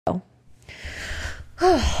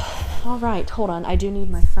All right, hold on. I do need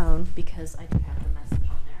my phone because I do have the message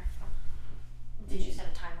on there. Did you set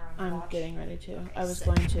a timer on your watch? I'm getting ready to. Okay, I was sick.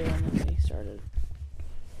 going to, and then we started.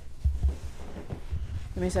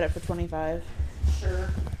 Let me set it for 25. Sure.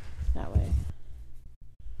 That way.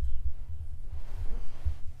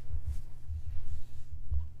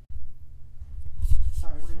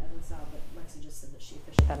 Sorry, we're gonna edit this out, but Lexi just said that she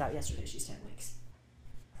officially found out yesterday she's 10 weeks.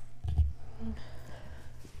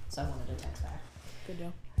 So I wanted to text back. Good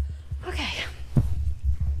deal. Okay.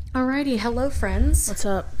 Alrighty, hello friends. What's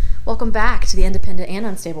up? Welcome back to the Independent and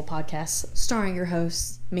Unstable podcast, starring your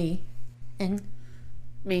hosts, me, and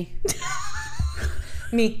Me.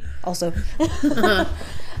 me also.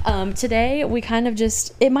 Today we kind of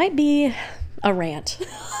just, it might be a rant.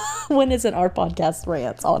 When isn't our podcast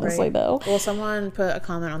rants, honestly, Right. though? Well, someone put a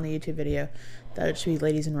comment on the YouTube video that it should be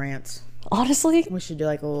Ladies and Rants. Honestly? We should do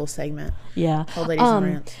like a little segment Yeah. called Ladies and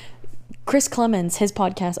Rants. Chris Clemens, his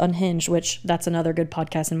podcast Unhinged, which that's another good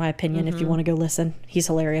podcast in my opinion, if you want to go listen. He's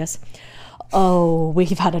hilarious. Oh,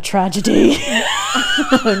 we've had a tragedy.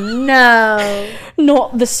 Oh, no.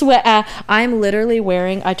 Not the sweat. I'm literally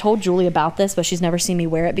wearing, I told Julie about this, but she's never seen me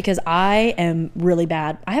wear it because I am really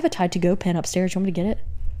bad. I have a Tide to Go pen upstairs. You want me to get it?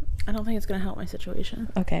 I don't think it's going to help my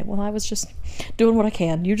situation. Okay, well, I was just doing what I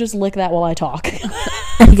can. You just lick that while I talk.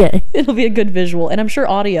 Okay. It'll be a good visual. And I'm sure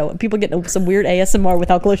audio. People get some weird ASMR with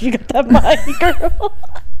how close you got that mic, girl.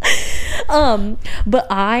 But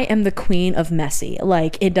I am the queen of messy.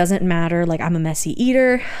 Like, it doesn't matter. Like, I'm a messy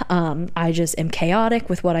eater. I just am chaotic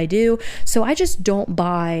with what I do. So I just don't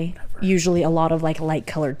buy usually a lot of like light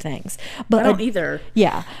colored things. But I don't either.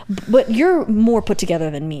 Yeah, but you're more put together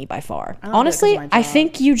than me by far. I don't Honestly, do it 'cause of my I job.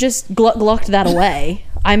 think you just glucked that away.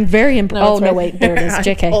 I'm very impressed. No, Oh it's no, right wait, there it is. there. I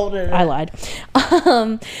JK, pulled it I up.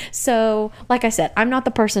 lied. So like I said, I'm not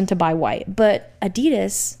the person to buy white, but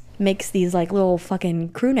Adidas makes these like little fucking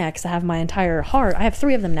crew necks that have my entire heart. I have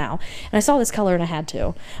 3 of them now, and I saw this color and I had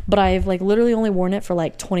to, but I've like literally only worn it for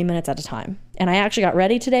like 20 minutes at a time. And I actually got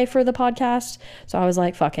ready today for the podcast, so I was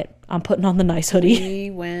like, fuck it, I'm putting on the nice hoodie.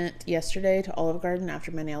 We went yesterday to Olive Garden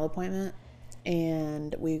after my nail appointment,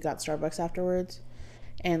 and we got Starbucks afterwards,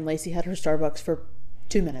 and Lacey had her Starbucks for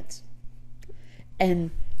 2 minutes.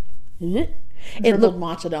 And It dribbled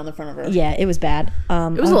looked, matcha down the front of her. yeah, it was bad.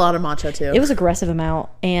 It was a lot of matcha, too. It was aggressive amount,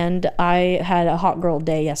 and I had a hot girl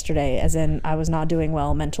day yesterday, as in I was not doing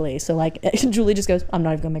well mentally. So like Julie just goes, I'm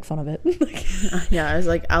not even gonna make fun of it. Yeah, I was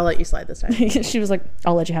like, I'll let you slide this time. She was like,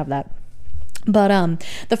 I'll let you have that. But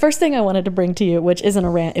the first thing I wanted to bring to you, which isn't a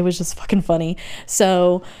rant, it was just fucking funny.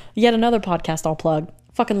 So yet another podcast I'll plug.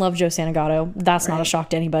 Fucking love Joe Santagato. That's not a Right. shock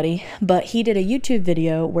to anybody. But he did a YouTube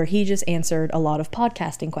video where he just answered a lot of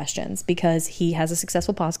podcasting questions because he has a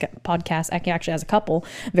successful podcast. He actually has a couple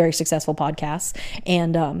very successful podcasts.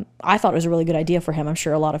 And I thought it was a really good idea for him. I'm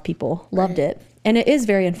sure a lot of people loved it. And it is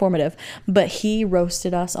very informative. But he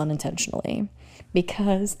roasted us unintentionally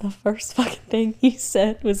because the first fucking thing he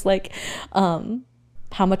said was like,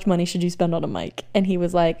 how much money should you spend on a mic? And he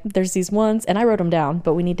was like, there's these ones, and I wrote them down,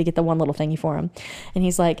 but we need to get the one little thingy for him. And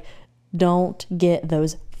he's like, don't get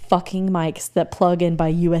those fucking mics that plug in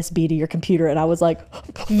by USB to your computer. And I was like,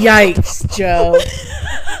 Yikes, Joe.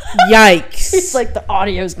 Yikes. it's like the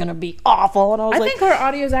audio is gonna be awful. And I was I like, think our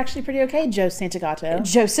audio is actually pretty okay, Joe Santagato.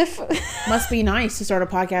 Joseph, Must be nice to start a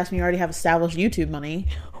podcast when you already have established YouTube money.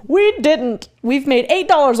 we didn't. We've made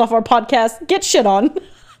 $8 off our podcast. Get shit on.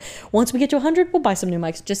 Once we get to 100, we'll buy some new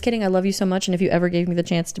mics. Just kidding. I love you so much. And if you ever gave me the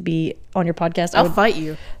chance to be on your podcast, I'll fight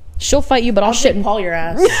you. she'll fight you, but I'll shit. Paul your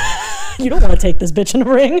ass. You don't want to take this bitch in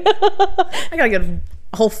a ring. I gotta get a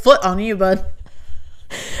whole foot on you, bud.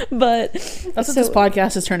 But That's what this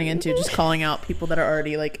podcast is turning into, just calling out people that are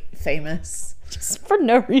already like famous. just for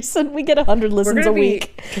no reason, we get 100 listens a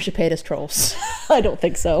week. Trisha Paytas trolls. I don't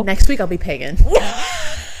think so. Next week I'll be pagan.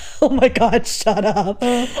 Oh my God, shut up.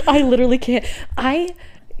 I literally can't. I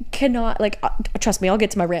cannot, like, trust me, I'll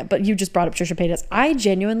get to my rant, but you just brought up Trisha Paytas. I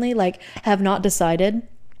genuinely, like, have not decided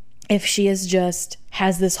if she is just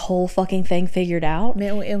has this whole fucking thing figured out.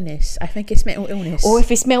 Mental illness. I think it's mental illness. Or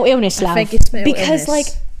if it's mental illness, love. I think it's mental because, illness. like,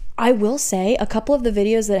 I will say a couple of the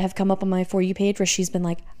videos that have come up on my For You page where she's been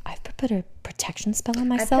like, I've put a protection spell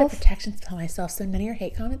on I myself. put protection on myself, so none of your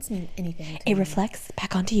hate comments mean anything to It me. reflects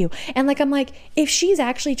back onto you. And like, I'm like, if she's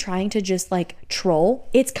actually trying to just like troll,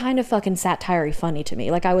 it's kind of fucking satire funny to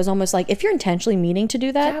me. Like, I was almost like, if you're intentionally meaning to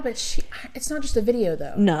do that, Yeah, but it's not just a video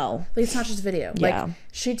though. no. Like, it's not just a video. Yeah. Like,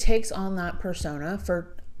 she takes on that persona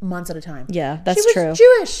for months at a time. Yeah, that's she was true.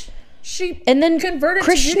 Jewish. She and then converted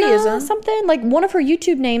Krishna to Judaism. Something like one of her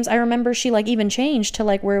YouTube names. I remember she like even changed to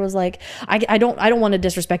like where it was like I don't want to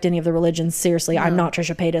disrespect any of the religions. Seriously, I'm not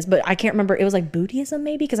Trisha Paytas, but I can't remember. It was like Buddhism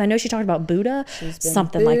maybe because I know she talked about Buddha. She's been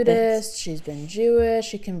something Buddhist, like this. She's been Jewish.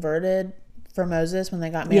 She converted for Moses when they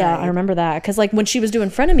got married. Yeah, I remember that because like when she was doing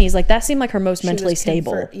frenemies, like that seemed like her most mentally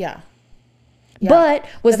stable. Yeah. But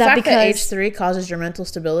was the that fact because that age 3 causes your mental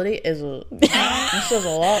stability is this says a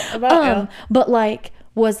lot about you. But like,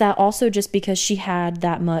 was that also just because she had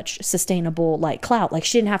that much sustainable like clout? Like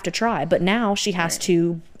she didn't have to try, but now she has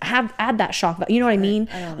to add that shock value. You know what I mean?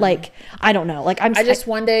 I don't know. Like I don't know. Like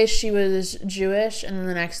one day she was Jewish, and then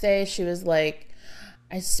the next day she was like,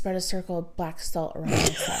 I spread a circle of black salt around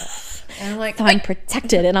myself, and I'm like, I'm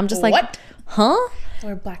protected, and I'm just like, what? Huh? I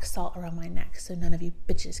wear black salt around my neck so none of you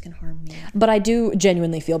bitches can harm me. But I do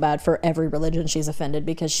genuinely feel bad for every religion she's offended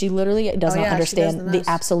because she literally does not understand the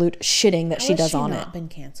absolute shitting that she does on it. Not been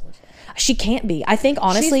canceled yet? She can't be. I think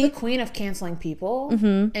honestly, she's the queen of canceling people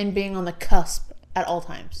and being on the cusp at all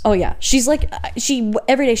times. Oh yeah, she's like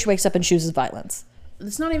every day she wakes up and chooses violence.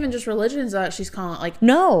 It's not even just religions that she's calling it, like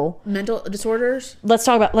mental disorders. Let's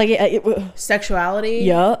talk about like sexuality.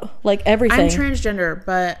 Yeah, like everything. I'm transgender,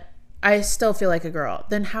 but I still feel like a girl.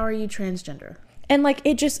 Then how are you transgender? And like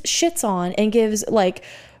it just shits on and gives like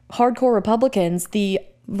hardcore Republicans the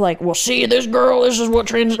like, well, see this girl, this is what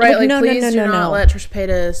trans. Right, like please do not let Trisha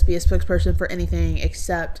Paytas be a spokesperson for anything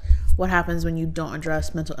except what happens when you don't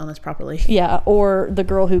address mental illness properly. Yeah, or the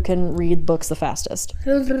girl who can read books the fastest.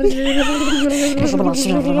 I mean,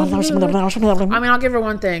 I'll give her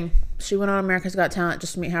one thing. She went on America's Got Talent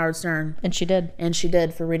just to meet Howard Stern. And she did. And she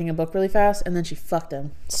did, for reading a book really fast, and then she fucked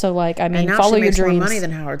him. So, like, I mean, and now follow she your makes dreams. more money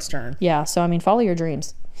than Howard Stern. Yeah, so, I mean, follow your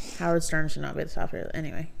dreams. Howard Stern should not be at the top here.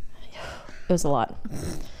 Anyway. It was a lot.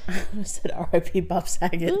 I said R.I.P. Bob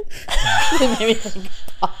Saget. It made me think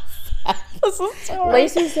Bob Saget. This is so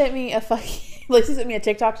Lacey sent me a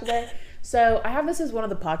TikTok today. So I have this as one of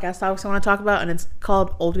the podcast topics I want to talk about, and it's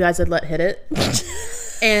called "Old Guys I'd Let Hit It."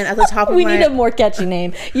 And at the top of we need a more catchy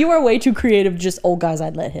name. You are way too creative. Just old guys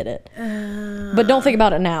I'd let hit it. But don't think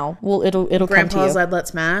about it now. Well, it'll come to you. Grandpas I'd let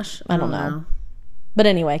smash. I don't know. But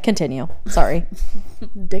anyway, continue. Sorry.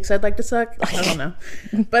 Dicks I'd like to suck. I don't know.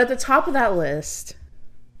 But at the top of that list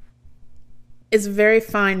is a very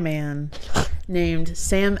fine man named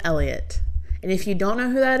Sam Elliott. And if you don't know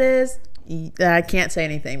who that is, I can't say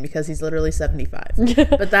anything because he's literally 75.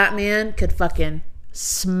 But that man could fucking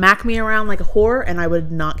smack me around like a whore and I would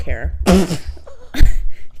not care.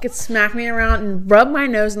 He could smack me around and rub my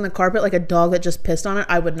nose in the carpet like a dog that just pissed on it.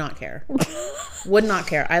 I would not care. Would not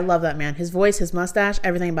care. I love that man. His voice, his mustache,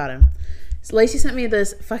 everything about him. So Lacey sent me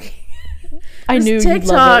this fucking I knew TikTok. You'd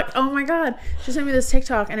love it. Oh my god. She sent me this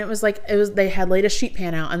TikTok and it was they had laid a sheet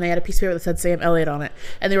pan out and they had a piece of paper that said Sam Elliott on it.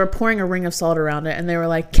 And they were pouring a ring of salt around it and they were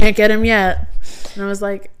like, can't get him yet. And I was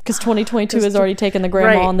like, because 2022 has already taken the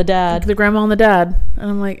grandma and the dad. The grandma and the dad. And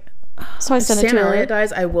I'm like, so I sent it to her. Sam Elliott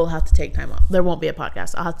dies, I will have to take time off. There won't be a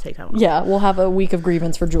podcast. I'll have to take time off. Yeah, we'll have a week of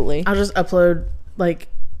grievance for Julie. I'll just upload like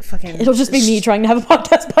fucking it'll just be me trying to have a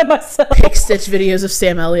podcast by myself. Pick stitch videos of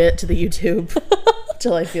Sam Elliott to the YouTube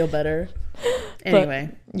till I feel better. Anyway.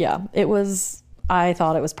 But, yeah, I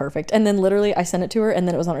thought it was perfect. And then literally I sent it to her and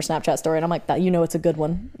then it was on her Snapchat story and I'm like, that it's a good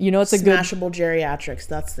one. It's a good Smashable Geriatrics.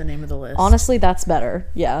 That's the name of the list. Honestly, that's better.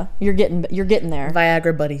 Yeah. You're getting there.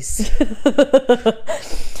 Viagra buddies.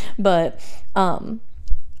 But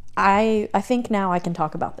I think now I can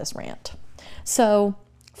talk about this rant. So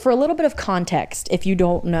for a little bit of context, if you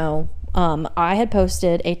don't know, I had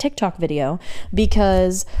posted a TikTok video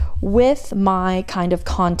because with my kind of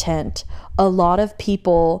content, a lot of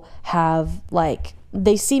people have like,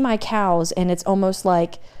 they see my cows and it's almost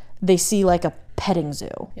like they see like a petting zoo.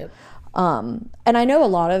 Yep. And I know a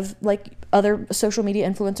lot of like other social media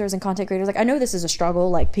influencers and content creators, like I know this is a struggle,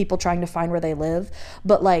 like people trying to find where they live,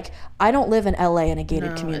 but like I don't live in LA in a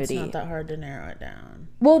gated community. It's not that hard to narrow it down.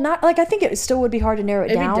 Well, not like I think it still would be hard to narrow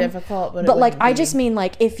it down. It'd be difficult, but like I just mean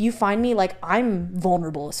like if you find me, like I'm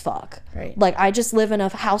vulnerable as fuck. Right. Like I just live in a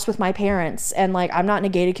house with my parents and like I'm not in a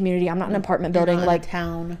gated community. I'm not in an apartment building. Not like in a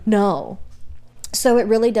town. No. So it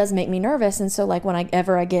really does make me nervous. And so like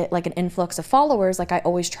whenever I get like an influx of followers, like I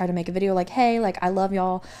always try to make a video like, hey, like I love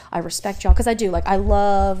y'all. I respect y'all. Cause I do, like I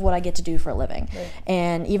love what I get to do for a living. Right.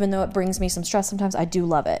 And even though it brings me some stress sometimes, I do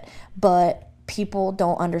love it. But people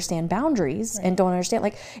don't understand boundaries and don't understand,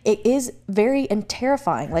 like it is very and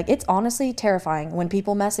terrifying. Like it's honestly terrifying when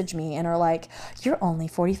people message me and are like, you're only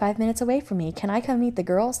 45 minutes away from me. Can I come meet the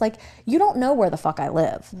girls? Like you don't know where the fuck I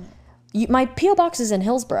live. My P.O. box is in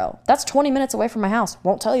Hillsboro. That's 20 minutes away from my house.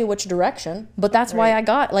 Won't tell you which direction, but that's why I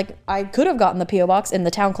got, like, I could have gotten the P.O. box in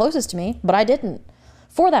the town closest to me, but I didn't.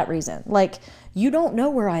 For that reason. Like, you don't know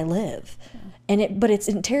where I live. But it's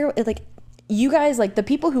like, you guys, like, the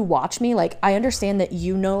people who watch me, like, I understand that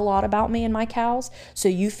you know a lot about me and my cows, so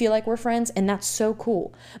you feel like we're friends, and that's so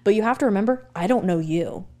cool. But you have to remember, I don't know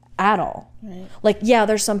you at all. Right. Like, yeah,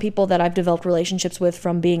 there's some people that I've developed relationships with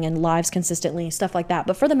from being in lives consistently, stuff like that.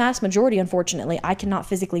 But for the mass majority, unfortunately, I cannot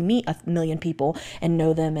physically meet 1 million people and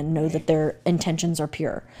know them and know that their intentions are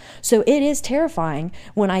pure. So it is terrifying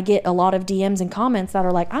when I get a lot of DMs and comments that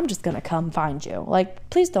are like, I'm just going to come find you. Like,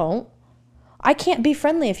 please don't. I can't be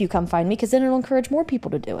friendly if you come find me, because then it'll encourage more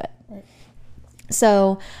people to do it. Right.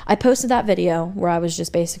 So I posted that video where I was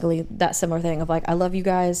just basically that similar thing of like, I love you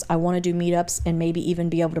guys. I want to do meetups and maybe even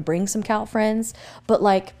be able to bring some cow friends. But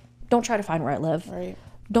like, don't try to find where I live. Right.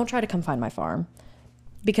 Don't try to come find my farm.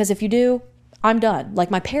 Because if you do, I'm done.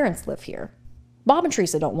 Like, my parents live here. Bob and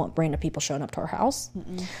Teresa don't want random people showing up to our house.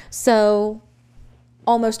 Mm-mm. So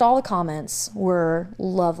almost all the comments were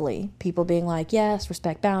lovely. People being like, yes,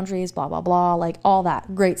 respect boundaries, blah, blah, blah. Like, all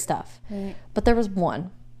that. Great stuff. Right. But there was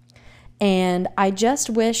one. And I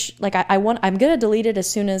just wish, like, I'm going to delete it as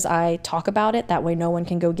soon as I talk about it. That way no one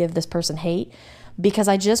can go give this person hate. Because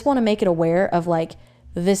I just want to make it aware of, like,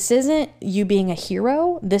 this isn't you being a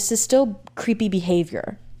hero. This is still creepy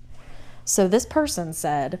behavior. So this person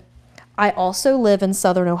said, I also live in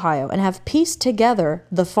Southern Ohio and have pieced together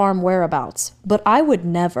the farm whereabouts, but I would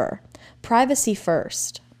never. Privacy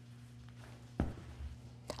first.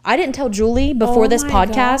 I didn't tell Julie before this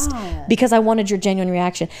podcast because I wanted your genuine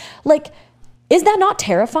reaction. Like, is that not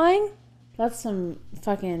terrifying? That's some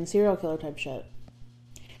fucking serial killer type shit.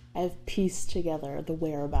 I've pieced together the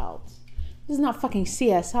whereabouts. This is not fucking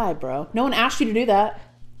CSI, bro. No one asked you to do that.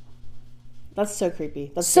 That's so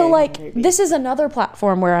creepy. That's so, like, creepy. This is another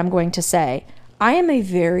platform where I'm going to say, I am a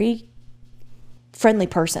very friendly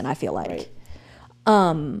person, I feel like.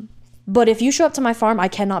 Right. But if you show up to my farm, I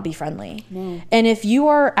cannot be friendly. No. And if you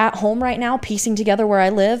are at home right now piecing together where I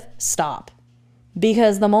live, stop.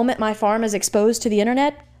 Because the moment my farm is exposed to the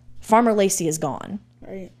internet, Farmer Lacey is gone.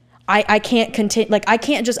 Right. I can't continue. Like, I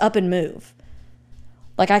can't just up and move.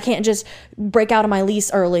 Like, I can't just break out of my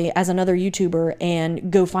lease early as another YouTuber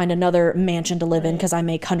and go find another mansion to live in because I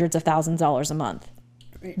make hundreds of thousands of dollars a month.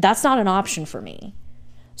 Right. That's not an option for me.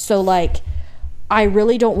 So, like, I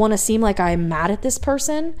really don't want to seem like I'm mad at this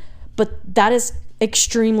person, but that is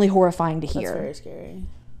extremely horrifying to hear. That's very scary.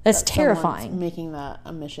 That's terrifying. Making that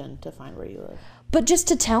a mission to find where you live. But just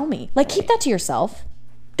to tell me. Like, keep that to yourself.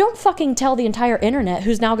 Don't fucking tell the entire internet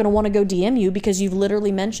who's now going to want to go DM you because you've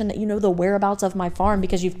literally mentioned that you know the whereabouts of my farm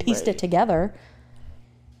because you've pieced it together.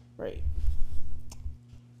 Right.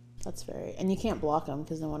 That's very... And you can't block them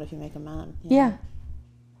because then what if you make them mad? Yeah.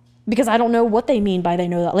 Because I don't know what they mean by they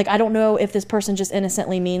know that. Like, I don't know if this person just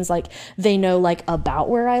innocently means, like, they know, like, about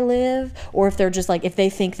where I live, or if they're just, like, if they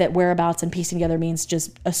think that whereabouts and piecing together means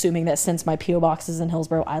just assuming that since my P.O. box is in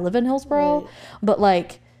Hillsboro, I live in Hillsboro. Right. But,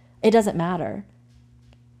 like, it doesn't matter.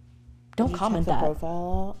 Don't comment that.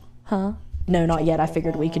 Profile out? Huh? No, not yet. I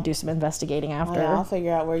figured we could do some investigating after. Oh, yeah, I'll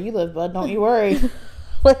figure out where you live, bud. Don't you worry.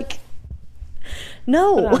 Like,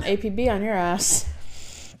 no. Put on APB on your ass.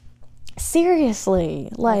 Seriously.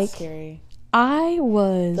 Like, that's scary.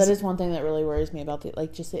 That is one thing that really worries me about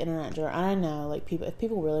just the internet. I know, like, if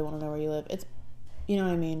people really want to know where you live, it's, you know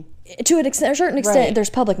what I mean? To a certain extent, there's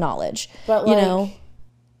public knowledge. But, like, you know?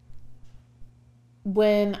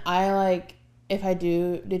 When I, like... If I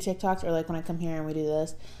do TikToks or, like, when I come here and we do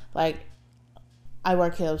this, like, I wear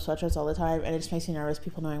Caleb's sweatshirts all the time, and it just makes me nervous,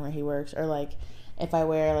 people knowing where he works. Or, like, if I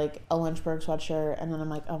wear, like, a Lynchburg sweatshirt, and then I'm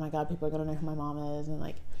like, oh, my God, people are going to know who my mom is. And,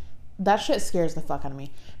 like, that shit scares the fuck out of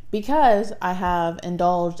me. Because I have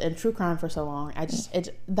indulged in true crime for so long,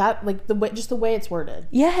 the way it's worded.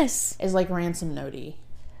 Yes. Is, like, ransom notey.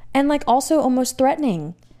 And, like, also almost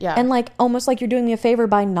threatening. Yeah. And, like, almost like you're doing me a favor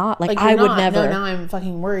by not. Like I would never. No, now I'm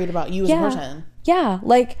fucking worried about you as a person. Yeah.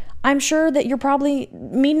 Like, I'm sure that you're probably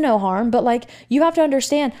mean no harm, but, like, you have to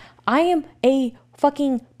understand, I am a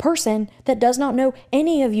fucking person that does not know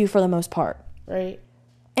any of you for the most part. Right.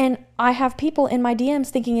 And I have people in my DMs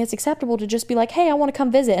thinking it's acceptable to just be like, hey, I want to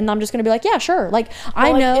come visit. And I'm just going to be like, yeah, sure. Like,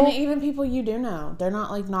 I know. And even people you do know, they're not,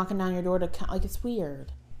 like, knocking down your door to, like, it's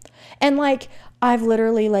weird. And, like, I've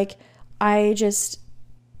literally, like, I just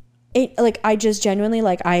genuinely,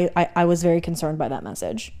 like, I was very concerned by that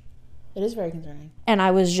message. It is very concerning. And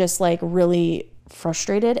I was just, like, really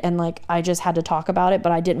frustrated, and, like, I just had to talk about it,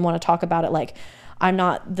 but I didn't want to talk about it like I'm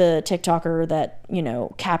not the TikToker that, you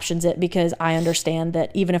know, captions it, because I understand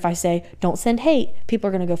that even if I say don't send hate, people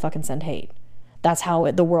are going to go fucking send hate. That's how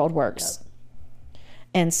the world works. Yep.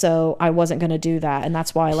 And so I wasn't going to do that. And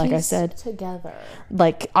that's why, like I said, together.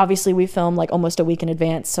 Like, obviously we film like almost a week in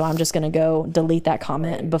advance. So I'm just going to go delete that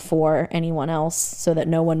comment before anyone else, so that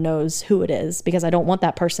no one knows who it is, because I don't want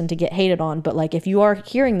that person to get hated on. But like, if you are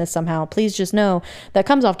hearing this somehow, please just know that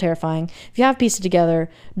comes off terrifying. If you have pieced it together,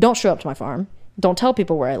 don't show up to my farm. Don't tell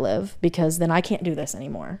people where I live, because then I can't do this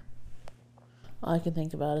anymore. All I can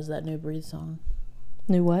think about is that New Breed song.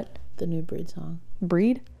 New what? The New Breed song.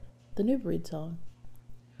 Breed? The New Breed song.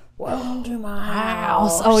 Welcome to my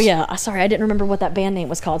house. Oh yeah, sorry, I didn't remember what that band name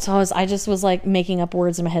was called. So I just was like making up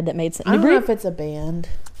words in my head that made sense. I don't know if it's a band.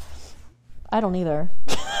 I don't either.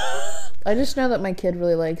 I just know that my kid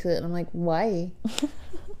really likes it, and I'm like, why?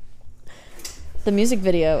 The music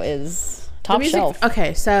video is top shelf.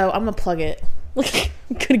 Okay, so I'm gonna plug it. I'm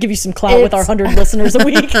gonna give you some clout with our 100 listeners a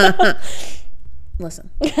week.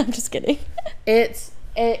 Listen, I'm just kidding. It's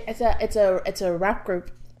a rap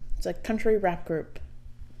group. It's a country rap group.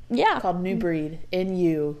 Yeah. Called New Breed.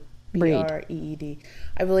 N-U-B-R-E-E-D.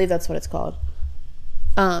 I believe that's what it's called.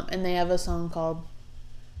 And they have a song called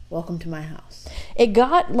Welcome to My House. It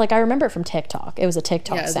got, like, I remember it from TikTok. It was a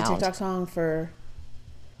TikTok sound. Yeah, it was a TikTok song for...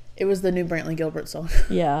 It was the new Brantley Gilbert song.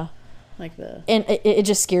 Yeah. Like the... And it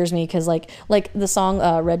just scares me, because, like the song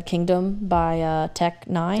Red Kingdom by Tech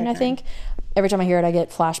Nine, I think. Every time I hear it, I get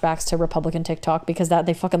flashbacks to Republican TikTok, because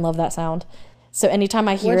they fucking love that sound. So anytime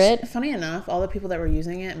I hear it... Funny enough, all the people that were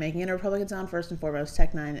using it, making it a Republican sound, first and foremost,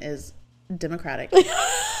 Tech Nine is Democratic. I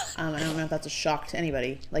don't know if that's a shock to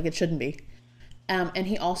anybody. Like, it shouldn't be. And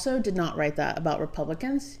he also did not write that about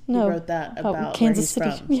Republicans. He wrote that about Kansas where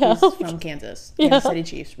he's City. from. Yeah. He's from Kansas. Kansas City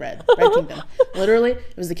Chiefs, Red Kingdom. Literally,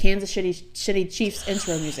 it was the Kansas Shitty Chiefs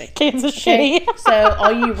intro music. Kansas Shitty. So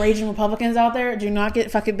all you raging Republicans out there, do not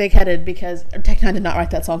get fucking big-headed, because Tech Nine did not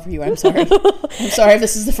write that song for you. I'm sorry. I'm sorry if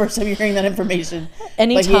this is the first time you're hearing that information.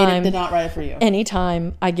 Anytime. He did not write it for you.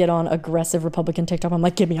 Anytime I get on aggressive Republican TikTok, I'm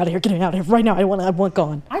like, get me out of here right now. I want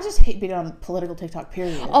gone. I just hate being on political TikTok,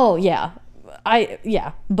 period. Oh, yeah.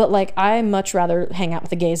 But like, I much rather hang out with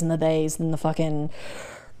the gays and the theys than the fucking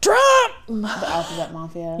Trump. The alphabet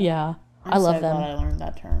mafia. Yeah, I love them. Glad I learned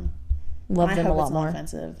that term. Love them a lot more.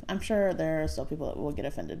 Offensive. I'm sure there are still people that will get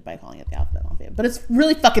offended by calling it the alphabet mafia, but it's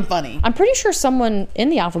really fucking funny. I'm pretty sure someone in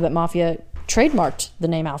the alphabet mafia trademarked the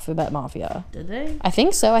name alphabet mafia. Did they? I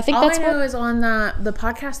think so. I think all that's I know is on the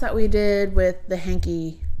podcast that we did with the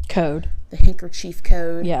hanky code, the handkerchief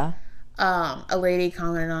code. Yeah. A lady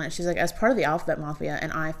commented on it. She's like, as part of the alphabet mafia,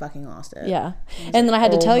 and I fucking lost it. Yeah. And then I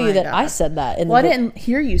had to tell you that I said that. I didn't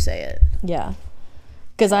hear you say it. Yeah.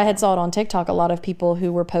 Because I had saw it on TikTok. A lot of people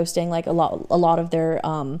who were posting like a lot of their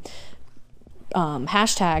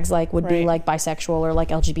hashtags like would be like bisexual or like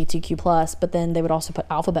LGBTQ plus, but then they would also put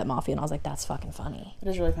alphabet mafia, and I was like, that's fucking funny. It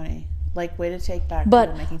is really funny. Like, way to take back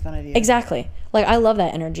people making fun of you. Exactly. Like, I love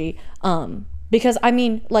that energy. Because, I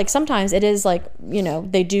mean, like, sometimes it is, like, you know,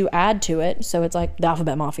 they do add to it. So it's, like, the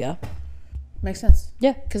Alphabet Mafia. Makes sense.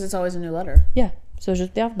 Yeah. Because it's always a new letter. Yeah. So it's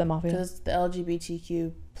just the Alphabet Mafia. Because it's the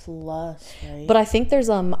LGBTQ plus, right? But I think there's,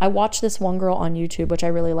 I watched this one girl on YouTube, which I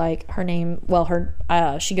really like. Her name,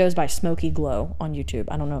 she goes by Smoky Glow on YouTube.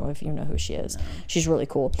 I don't know if you know who she is. No. She's really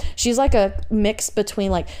cool. She's, like, a mix between,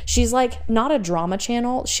 like, she's, like, not a drama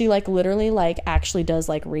channel. She, like, literally, like, actually does,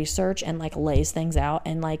 like, research and, like, lays things out.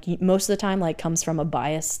 And, like, most of the time, like, comes from a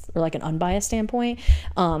biased or, like, an unbiased standpoint.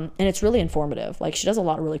 And it's really informative. Like, she does a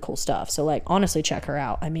lot of really cool stuff. So, like, honestly, check her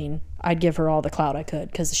out. I mean, I'd give her all the clout I could,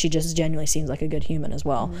 because she just genuinely seems like a good human as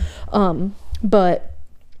well. Mm-hmm. But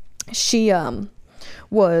she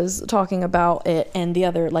was talking about it, and the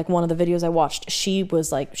other, like, one of the videos I watched, she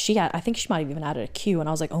was like, I think she might have even added a Q, and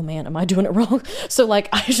I was like, oh man, am I doing it wrong? So, like,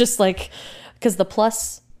 I was just like, because the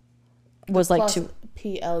plus was like plus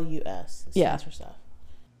PLUS. Yeah. For stuff.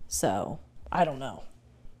 So I don't know.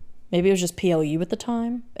 Maybe it was just PLU at the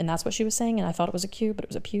time, and that's what she was saying, and I thought it was a Q, but it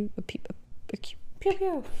was a Q. Pew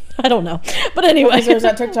pew. I don't know, but anyway. There's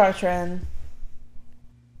that TikTok trend.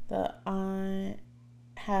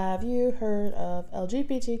 Have you heard of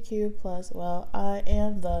LGBTQ plus? Well, I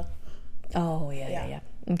am the. Oh yeah.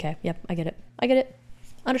 Okay, yep, I get it.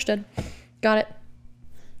 Understood. Got it.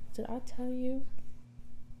 Did I tell you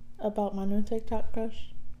about my new TikTok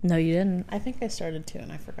crush? No, you didn't. I think I started to,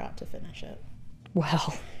 and I forgot to finish it.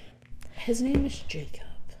 Well, his name is Jacob.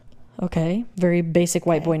 Okay, very basic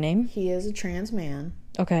white boy name. He is a trans man.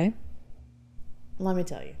 Okay. Let me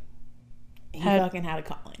tell you, he fucking had a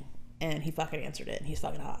calling. and he fucking answered it, and he's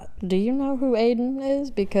fucking hot. Do you know who Aiden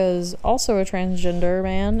is? Because also a transgender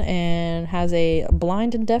man and has a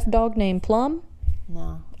blind and deaf dog named Plum.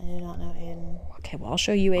 No, I do not know Aiden. Okay, well, I'll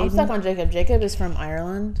show you Aiden. I'm stuck on Jacob. Jacob is from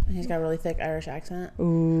Ireland, and he's got a really thick Irish accent.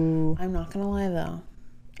 Ooh. I'm not gonna lie though,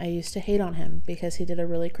 I used to hate on him because he did a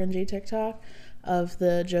really cringy TikTok of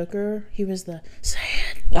the Joker. He was the say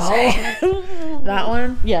it. That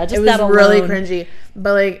one. Yeah, just it was that alone. really cringy.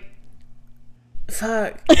 But like,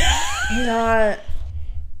 fuck, he's hot.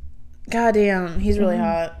 Goddamn, he's really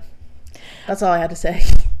hot. That's all I had to say.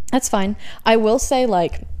 That's fine. I will say,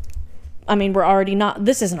 like, I mean, we're already not,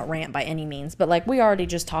 this isn't a rant by any means, but like, we already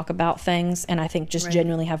just talk about things, and I think just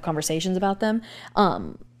genuinely have conversations about them.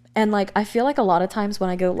 And like, I feel like a lot of times when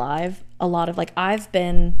I go live, a lot of like, I've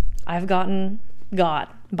gotten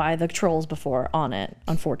got by the trolls before on it,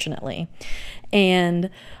 unfortunately. And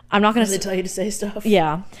I'm not going to tell you to say stuff.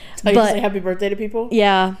 Yeah. Tell you to say happy birthday to people.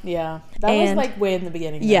 Yeah. Yeah. That was like way in the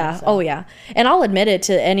beginning. Yeah. So. Oh yeah. And I'll admit it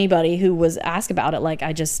to anybody who was asked about it. Like,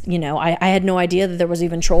 I just, you know, I had no idea that there was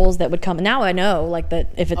even trolls that would come. Now I know, like,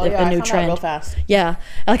 that if it's a new trend. Real fast. Yeah.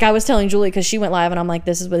 Like, I was telling Julie, because she went live and I'm like,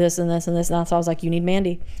 this is with this and this and this. And so I was like, you need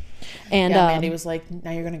Mandy. And Mandy was like,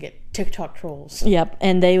 now you're gonna get TikTok trolls. Yep.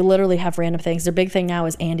 And they literally have random things. Their big thing now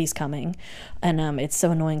is Andy's coming, and it's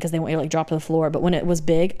so annoying because they want you to like drop to the floor. But when it was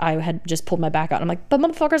big, I had just pulled my back out, and I'm like, but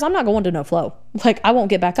motherfuckers, I'm not going to no flow. Like, I won't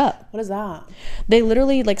get back up. What is that? They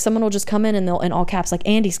literally, like, someone will just come in and they'll, in all caps, like,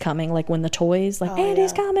 Andy's coming, like when the toys, like,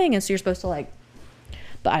 Andy's coming, and so you're supposed to like,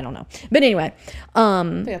 but I don't know. But anyway, I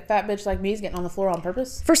think a fat bitch like me is getting on the floor on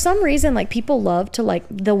purpose. For some reason, like, people love to, like,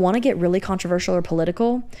 they'll want to get really controversial or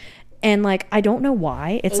political. And like, I don't know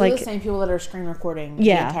why. It's like the same people that are screen recording the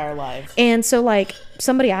entire live. And so like,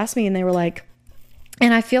 somebody asked me and they were like,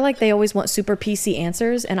 and I feel like they always want super PC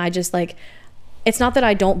answers. And I just like, it's not that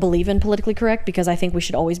I don't believe in politically correct, because I think we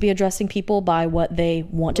should always be addressing people by what they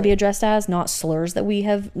want to be addressed as, not slurs that we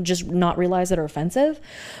have just not realized that are offensive.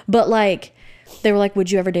 But like, they were like, would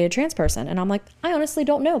you ever date a trans person? And I'm like, I honestly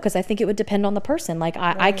don't know, because I think it would depend on the person. Like,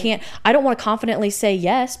 I don't want to confidently say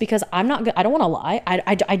yes, because I don't want to lie.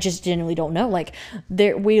 I just genuinely don't know. Like,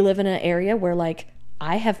 we live in an area where like,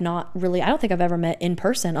 I don't think I've ever met in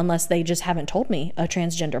person, unless they just haven't told me, a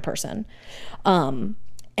transgender person.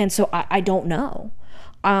 And so I don't know.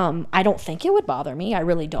 I don't think it would bother me. I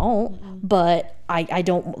really don't. Mm-hmm. But I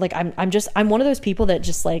don't, like, I'm one of those people that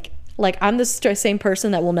just like I'm the same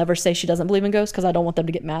person that will never say she doesn't believe in ghosts, because I don't want them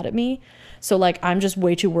to get mad at me. So like, I'm just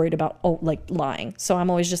way too worried about lying. So I'm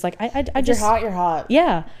always just like, I just, you're hot, you're hot.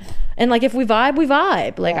 Yeah. And like, if we vibe, we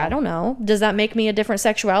vibe. Like, I don't know. Does that make me a different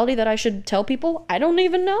sexuality that I should tell people? I don't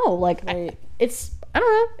even know. Like, I don't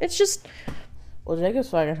know. It's just. Well, Jacob's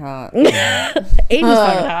fucking hot. Aiden's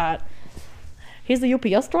fucking hot. He's the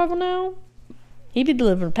UPS driver now. He be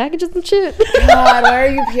delivering packages and shit. God, why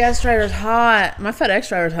are UPS drivers hot? My FedEx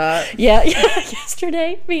driver's hot. Yeah.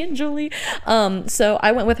 Yesterday, me and Julie. So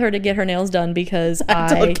I went with her to get her nails done because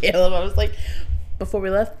I told Caleb, I was like, before we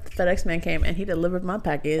left, the FedEx man came and he delivered my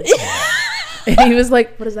package. And he was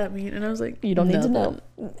like, what does that mean? And I was like, you don't need to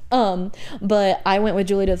know. But I went with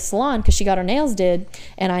Julie to the salon because she got her nails did,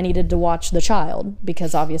 and I needed to watch the child,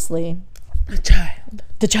 because obviously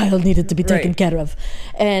the child needed to be taken care of.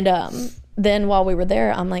 And then while we were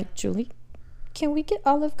there, I'm like, Julie, can we get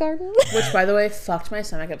Olive Garden? Which, by the way, fucked my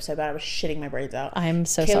stomach up so bad I was shitting my brains out. I'm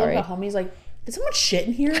so Caleb sorry. Caleb got home, he's like, did someone shit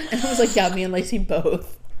in here? And I was like, yeah, me and Lacey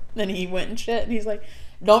both. Then he went and shit, and he's like,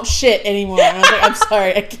 don't shit anymore. And I was like, I'm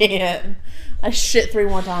sorry, I can't. I shit 3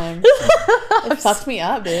 more times. It fucked me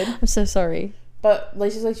up, dude. I'm so sorry. But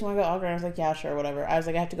Lacey's like, you want to go Olive Garden? I was like, yeah, sure, whatever. I was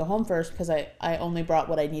like, I have to go home first because I only brought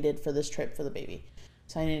what I needed for this trip for the baby.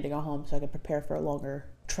 So I needed to go home so I could prepare for a longer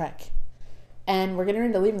trek. And we're getting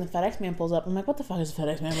ready to leave, and the FedEx man pulls up. I'm like, what the fuck is the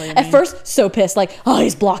FedEx man bringing me? At first, so pissed. Like, oh,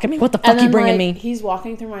 he's blocking me. What the fuck he bringing me? He's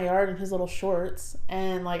walking through my yard in his little shorts.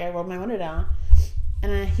 And, like, I rolled my window down.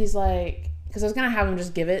 And he's like, because I was going to have him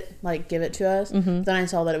just give it to us. Mm-hmm. Then I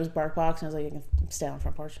saw that it was BarkBox. And I was like, you can stay on the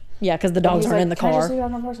front porch. Yeah, because the dogs aren't in the car. Can I just leave it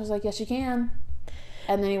on the front porch? I was like, yes, you can.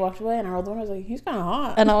 And then he walked away, and I rolled the window. I was like, he's kind of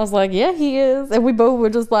hot. And I was like, yeah, he is. And we both were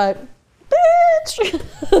just like, bitch.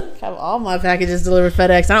 Have all my packages delivered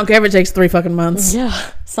FedEx. I don't care if it takes 3 fucking months.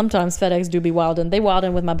 Yeah. Sometimes FedEx do be wildin'. They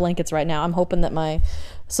wildin' with my blankets right now. I'm hoping that my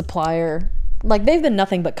supplier, like, they've been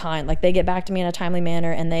nothing but kind. Like, they get back to me in a timely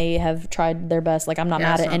manner, and they have tried their best. Like, I'm not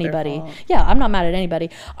mad at anybody. Yeah, I'm not mad at anybody.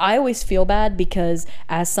 I always feel bad because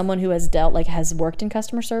as someone who has worked in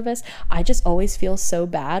customer service, I just always feel so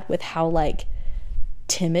bad with how, like,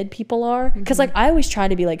 timid people are. Because like I always try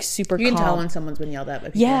to be like super You can calm. tell when someone's been yelled at by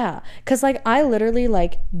people. Yeah, because like I literally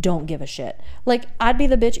like don't give a shit. Like I'd be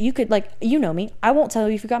the bitch. You could like, you know me. I won't tell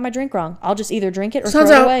you if you got my drink wrong. I'll just either drink it or Sounds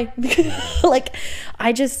throw it out. away. Like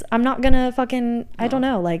I'm not gonna fucking, I don't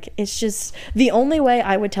know. Like it's just the only way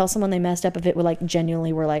I would tell someone they messed up if it would like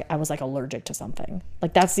genuinely were like I was like allergic to something.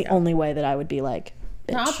 Like that's the only way that I would be like,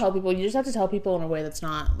 bitch. No, I'll tell people. You just have to tell people in a way that's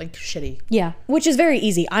not like shitty. Yeah, which is very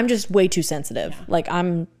easy. I'm just way too sensitive. Yeah. Like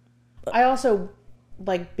I also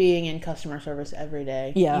like being in customer service every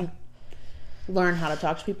day. Yeah. You learn how to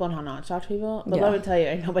talk to people and how not to talk to people. But let me tell you,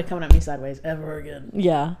 ain't nobody coming at me sideways ever again.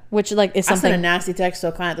 Yeah. Which like is something. I sent a nasty text to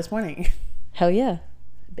a client this morning. Hell yeah.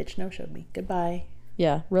 Bitch no-showed me. Goodbye.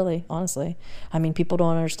 Yeah, really, honestly. I mean, people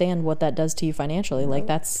don't understand what that does to you financially. Like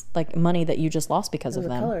that's like money that you just lost because of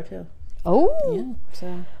them. Color too. Oh. Yeah.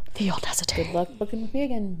 So the audacity. Good luck booking with me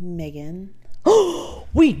again, Megan.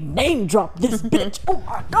 We name dropped this bitch. Oh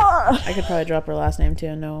my god. I could probably drop her last name too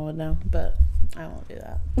and no one would know, but I won't do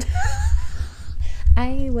that.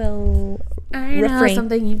 I will know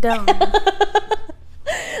something you don't.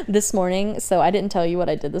 This morning, so I didn't tell you what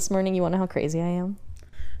I did this morning. You want to know how crazy I am?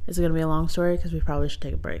 Is it going to be a long story? Because we probably should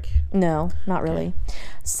take a break. No, not really.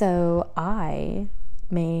 So I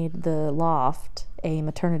made the loft a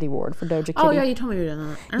maternity ward for Doja Kitty. Oh yeah, you told me you were doing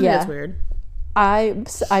that. I don't think that's weird. I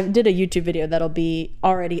did a YouTube video that'll be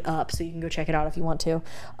already up, so you can go check it out if you want to.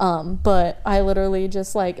 But I literally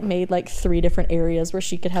just like made like 3 different areas where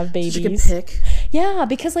she could have babies. She could pick. Yeah,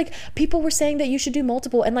 because like people were saying that you should do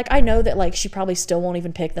multiple, and like I know that like she probably still won't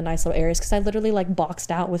even pick the nice little areas because I literally like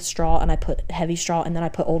boxed out with straw and I put heavy straw and then I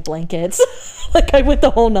put old blankets. Like I went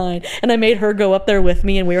the whole 9, and I made her go up there with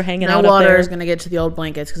me, and we were hanging out up there. No water is gonna get to the old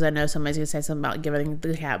blankets because I know somebody's gonna say something about giving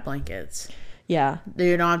the cat blankets. Yeah.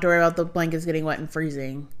 You don't have to worry about the blankets getting wet and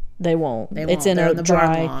freezing. They won't. It's They're in in the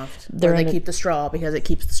dry. barn loft. They keep the straw because it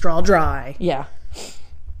keeps the straw dry. Yeah.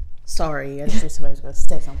 Sorry, I just knew somebody was going to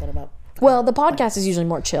say something about. Well, the podcast is usually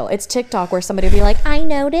more chill. It's TikTok where somebody will be like, "I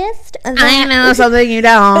noticed that." I know something you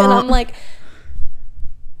don't. And I'm like,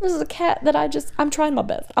 this is a cat that I'm trying my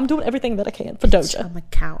best. I'm doing everything that I can for Doja. I'm a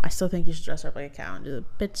cow. I still think you should dress her up like a cow and do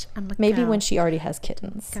the bitch. I'm a cow. Maybe when she already has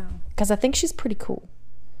kittens, because I think she's pretty cool.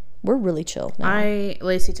 We're really chill now.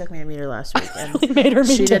 Lacey took me to meet her last week, and really made her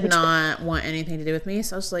meet she did Doja. not want anything to do with me.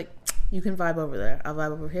 So I was like, "You can vibe over there. I'll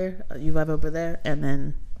vibe over here. You vibe over there, and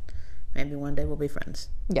then maybe one day we'll be friends."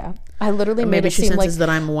 Yeah, I literally made maybe it she seem like senses that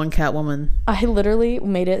I'm a one cat woman. I literally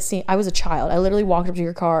made it seem I was a child. I literally walked up to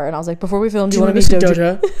your car and I was like, "Before we film, do you want to meet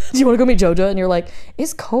Doja? Do you want to go meet Doja?" And you're like,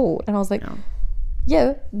 "It's cold," and I was like, "No.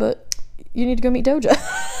 Yeah, but you need to go meet Doja."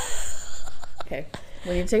 Okay,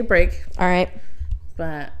 we need to take a break. All right,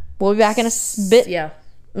 but. We'll be back in a bit. Yeah.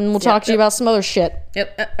 And we'll talk to you about some other shit.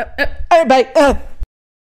 Yep. All right, bye.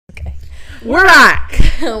 Okay. We're back.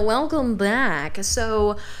 Welcome back.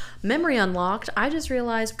 So, memory unlocked. I just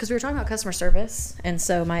realized, because we were talking about customer service, and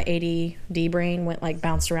so my ADD brain went like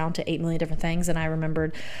bounced around to 8 million different things, and I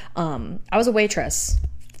remembered I was a waitress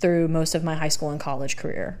through most of my high school and college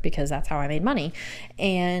career because that's how I made money.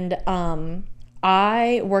 And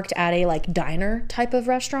I worked at a like diner type of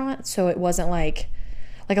restaurant, so it wasn't like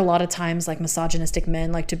a lot of times like misogynistic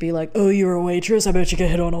men like to be like, "Oh, you're a waitress, I bet you get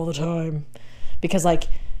hit on all the time," because like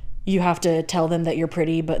you have to tell them that you're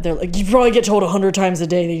pretty, but they're like, you probably get told 100 times a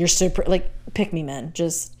day that you're so pretty. Like, pick me, men.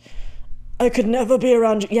 Just, I could never be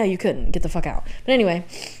around you. Yeah, you couldn't. Get the fuck out. But anyway,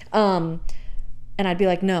 and I'd be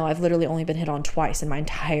like, no, I've literally only been hit on twice in my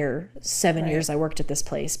entire 7 years I worked at this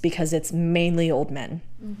place because it's mainly old men.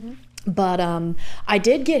 Mm-hmm. But I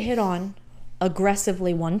did get hit on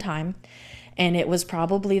aggressively one time, and it was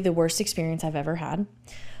probably the worst experience I've ever had.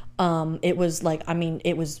 It was like, I mean,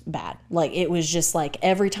 it was bad. Like, it was just like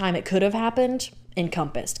every time it could have happened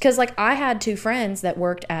encompassed. Because like I had 2 friends that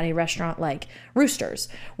worked at a restaurant like Roosters,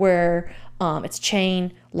 where it's a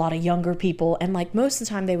chain, a lot of younger people, and like most of the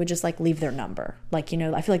time they would just like leave their number. Like, you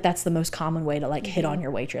know, I feel like that's the most common way to like hit on your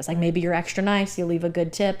waitress. Like maybe you're extra nice, you leave a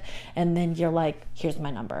good tip, and then you're like, here's my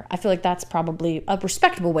number. I feel like that's probably a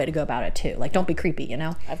respectable way to go about it too. Like, don't be creepy, you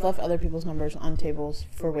know? I've left other people's numbers on tables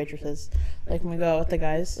for waitresses. Like when we go out with the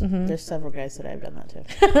guys, there's several guys that I've done that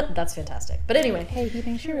to. That's fantastic. But anyway. Hey, he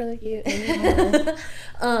thinks you're really cute.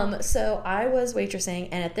 So I was waitressing,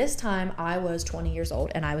 and at this time I was 20 years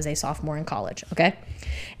old and I was a sophomore in college, okay?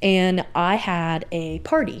 And I had a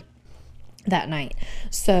party that night.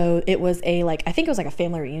 So it was a like, I think it was like a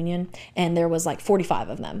family reunion, and there was like 45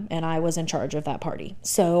 of them, and I was in charge of that party.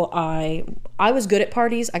 So I was good at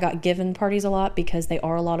parties. I got given parties a lot because they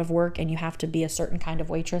are a lot of work and you have to be a certain kind of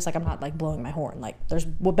waitress. Like, I'm not like blowing my horn. Like, there's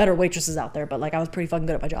better waitresses out there, but like I was pretty fucking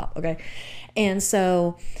good at my job, okay? And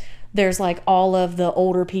so there's like all of the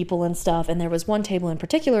older people and stuff. And there was one table in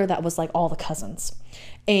particular that was like all the cousins.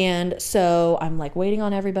 And so I'm like waiting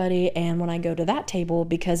on everybody. And when I go to that table,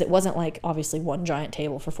 because it wasn't like obviously one giant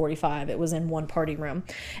table for 45, it was in one party room.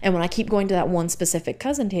 And when I keep going to that one specific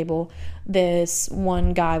cousin table, this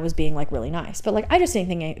one guy was being like really nice. But like I just didn't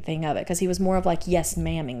think anything of it because he was more of like yes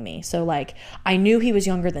ma'aming me. So like I knew he was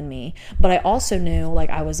younger than me, but I also knew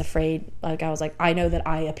like I was afraid, like I was like, I know that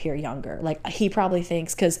I appear younger. Like he probably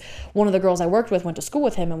thinks, because one of the girls I worked with went to school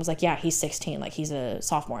with him and was like, yeah, he's 16, like he's a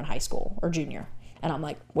sophomore in high school or junior. And I'm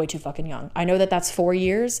like, way too fucking young. I know that that's 4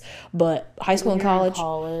 years, but high school and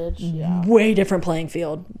college, yeah, way different playing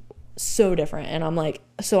field. So different. And I'm like,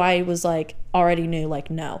 so I was like, already knew,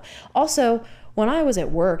 like, no. Also, when I was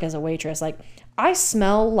at work as a waitress, like, I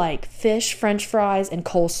smell like fish, french fries, and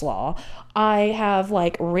coleslaw. I have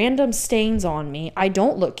like random stains on me. I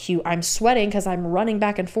don't look cute. I'm sweating because I'm running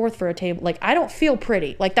back and forth for a table. Like, I don't feel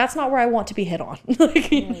pretty. Like, that's not where I want to be hit on.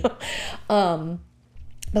 Like, you know?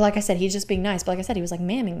 But like I said, he's just being nice. But like I said, he was like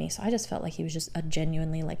mamming me. So I just felt like he was just a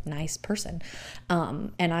genuinely like nice person.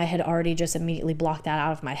 And I had already just immediately blocked that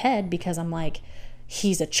out of my head because I'm like,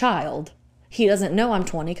 he's a child. He doesn't know I'm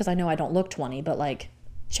 20 because I know I don't look 20, but like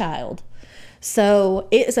child. So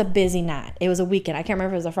it is a busy night. It was a weekend. I can't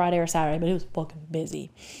remember if it was a Friday or Saturday, but it was fucking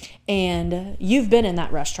busy. And you've been in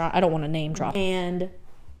that restaurant. I don't want to name drop. And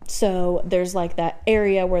so there's like that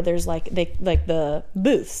area where there's like the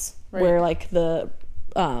booths, right, where like the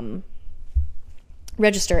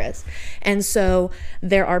register is. And so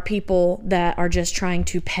there are people that are just trying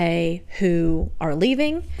to pay who are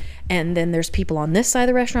leaving, and then there's people on this side of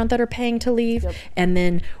the restaurant that are paying to leave. Yep. And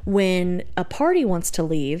then when a party wants to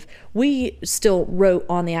leave, we still wrote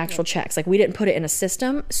on the actual checks. Like, we didn't put it in a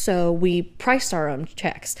system, so we priced our own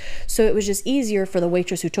checks. So it was just easier for the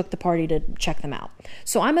waitress who took the party to check them out.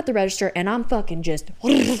 So I'm at the register and I'm fucking just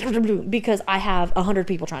because I have 100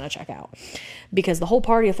 people trying to check out, because the whole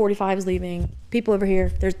party of 45 is leaving. People over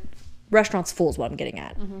here, there's restaurants full is what I'm getting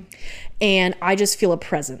at. Mm-hmm. And I just feel a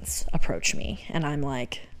presence approach me, and I'm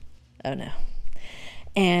like, oh no.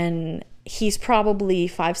 And he's probably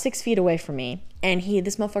 5-6 feet away from me, and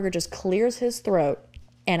this motherfucker just clears his throat,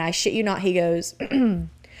 and I shit you not, he goes,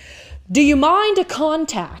 do you mind a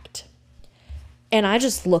contact? And I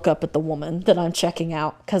just look up at the woman that I'm checking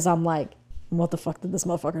out, because I'm like, what the fuck did this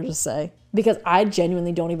motherfucker just say? Because I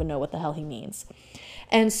genuinely don't even know what the hell he means.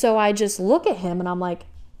 And so I just look at him and I'm like,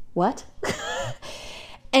 what?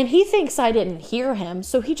 And he thinks I didn't hear him,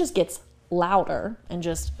 so he just gets louder and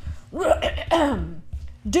just,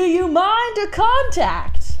 do you mind a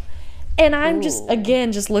contact? And I'm just,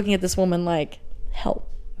 again, just looking at this woman like, help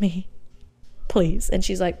me, please. And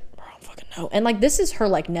she's like, I don't fucking know. And like, this is her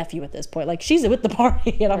like nephew at this point. Like, she's with the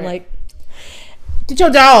party, and I'm like, get your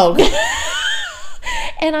dog.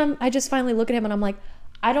 And I just finally look at him and I'm like,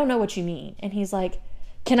 I don't know what you mean. And he's like,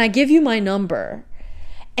 can I give you my number?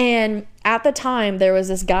 And at the time, there was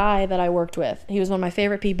this guy that I worked with. He was one of my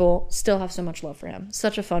favorite people. Still have so much love for him.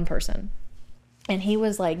 Such a fun person. And he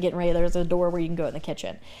was like getting ready. There's a door where you can go in the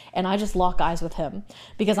kitchen. And I just lock eyes with him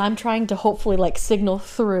because I'm trying to hopefully like signal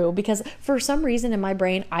through, because for some reason in my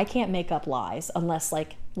brain, I can't make up lies unless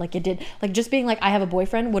like it did. Like, just being like, I have a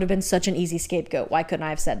boyfriend would have been such an easy scapegoat. Why couldn't I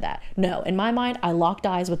have said that? No, in my mind, I locked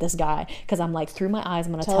eyes with this guy because I'm like, through my eyes,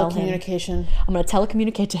 I'm going to tell him. I'm going to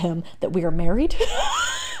telecommunicate to him that we are married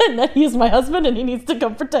and that he is my husband and he needs to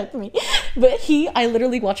come protect me. But I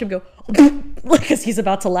literally watch him go, because he's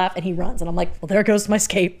about to laugh, and he runs. And I'm like, well, there goes my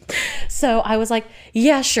escape. So I was like,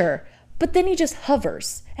 yeah, sure. But then he just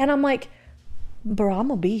hovers. And I'm like, bro, I'm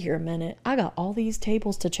going to be here a minute. I got all these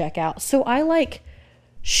tables to check out. So I like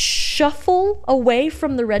shuffle away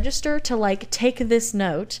from the register to like take this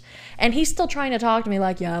note, and he's still trying to talk to me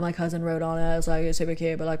like, yeah, my cousin wrote on it, it's like a super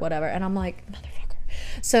cute, but like whatever. And I'm like, motherfucker.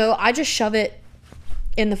 So I just shove it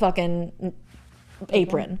in the fucking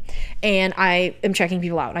apron, and I am checking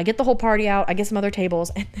people out, and I get the whole party out, I get some other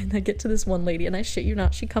tables, and then I get to this one lady, and I shit you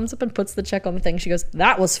not, she comes up and puts the check on the thing. She goes,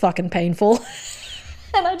 that was fucking painful.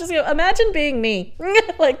 And I just go, imagine being me.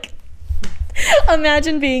 Like,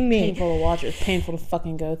 imagine being me. Painful to watch. It's painful to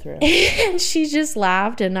fucking go through. And she just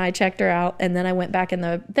laughed, and I checked her out, and then I went back in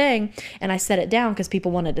the thing and I set it down because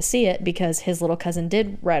people wanted to see it, because his little cousin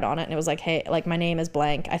did write on it, and it was like, hey, like, my name is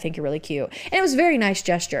blank, I think you're really cute. And it was a very nice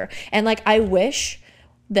gesture, and like, I wish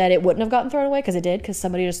that it wouldn't have gotten thrown away, because it did, because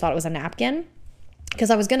somebody just thought it was a napkin. Because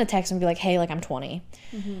I was going to text him and be like, hey, like, I'm 20.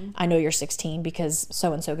 Mm-hmm. I know you're 16 because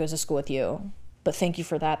so-and-so goes to school with you. But thank you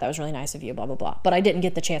for that. That was really nice of you, blah, blah, blah. But I didn't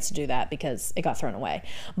get the chance to do that because it got thrown away.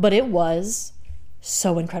 But it was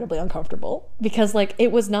so incredibly uncomfortable because, like,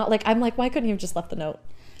 it was not like, I'm like, why couldn't you have just left the note?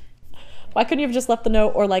 Why couldn't you have just left the note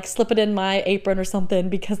or like slip it in my apron or something?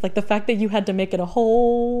 Because like the fact that you had to make it the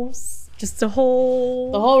whole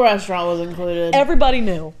restaurant was included. Everybody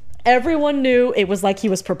knew. Everyone knew it was like he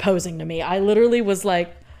was proposing to me. I literally was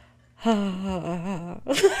like, it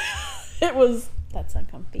was, that's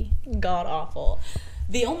uncomfy. god awful.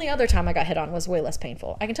 The only other time I got hit on was way less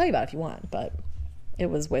painful. I can tell you about it if you want, but it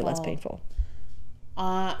was way less painful.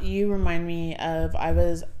 You remind me of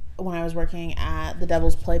when I was working at the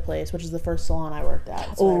Devil's Play Place, which is the first salon I worked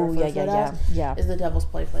at. Oh, yeah. Is the Devil's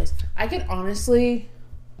Play Place. I could honestly,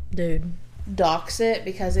 dude, dox it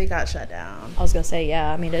because it got shut down. I was gonna say,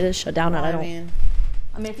 yeah. I mean, it is shut down. Well, I mean,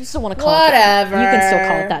 if you still want to call whatever, it that, you can still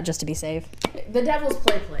call it that just to be safe. The Devil's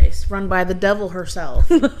Play Place, run by the devil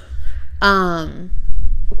herself.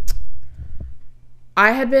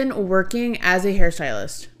 I had been working as a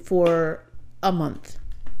hairstylist for a month.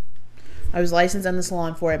 I was licensed in the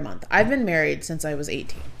salon for a month. I've been married since I was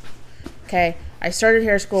 18. Okay. I started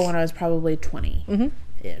hair school when I was probably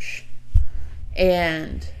 20-ish.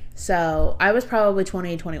 And so I was probably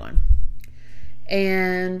 20, 21.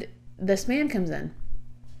 And this man comes in,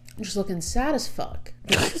 just looking sad as fuck.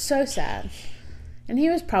 Just so sad. And he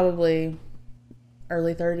was probably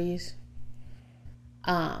early 30s.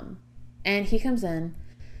 And he comes in,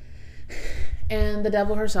 and the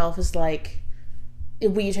devil herself is like,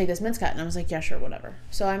 will you take this men's cut? And I was like, yeah, sure, whatever.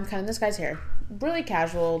 So I'm cutting this guy's hair. Really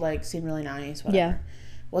casual, like, seemed really nice, whatever. Yeah.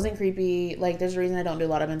 Wasn't creepy. Like, there's a reason I don't do a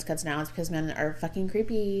lot of men's cuts now. It's because men are fucking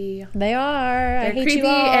creepy. They are. They're creepy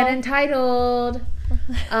and entitled.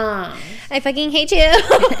 I fucking hate you.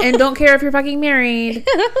 And don't care if you're fucking married.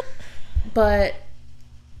 But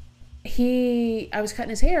I was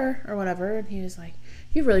cutting his hair or whatever, and he was like,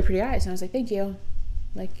 you have really pretty eyes. And I was like, thank you.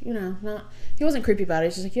 Like, you know, he wasn't creepy about it.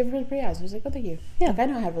 He's just like, you have really pretty eyes. And I was like, oh, thank you. Yeah. Like, I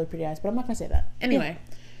know I have really pretty eyes, but I'm not going to say that. Anyway,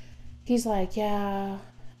 he's like, yeah,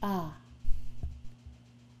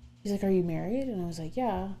 he's like, are you married? And I was like,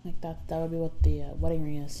 yeah. Like, that would be what the wedding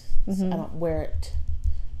ring is. I don't wear it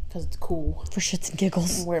because it's cool. For shits and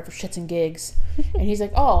giggles. I wear it for shits and gigs. And he's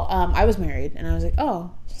like, oh, I was married. And I was like,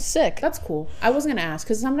 oh. Sick. That's cool. I wasn't going to ask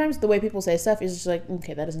because sometimes the way people say stuff is just like,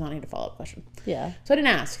 okay, that does not need a follow-up question. Yeah. So I didn't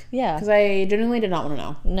ask. Yeah. Because I genuinely did not want to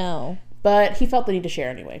know. No. But he felt the need to share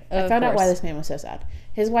anyway. I found out why this man was so sad.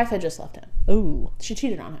 His wife had just left him. Ooh. She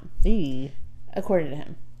cheated on him. Eee. According to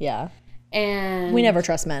him. Yeah. And we never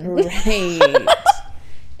trust men. Right.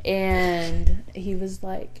 And he was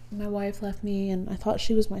like, my wife left me and I thought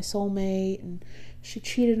she was my soulmate and she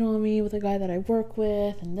cheated on me with a guy that I work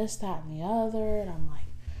with and this, that, and the other. And I'm like,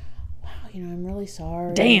 you know, I'm really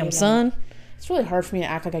sorry. Damn, son. It's really hard for me to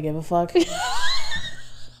act like I give a fuck.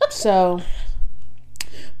 So,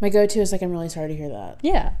 my go-to is like, I'm really sorry to hear that.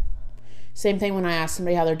 Yeah. Same thing when I ask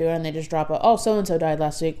somebody how they're doing and they just drop so-and-so died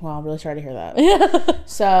last week. Well, I'm really sorry to hear that.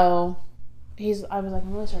 So, I was like,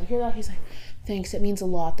 I'm really sorry to hear that. He's like, thanks. It means a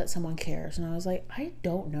lot that someone cares. And I was like, I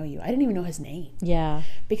don't know you. I didn't even know his name. Yeah.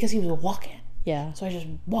 Because he was a walk-in. Yeah. So I just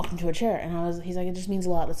walked into a chair and he's like, it just means a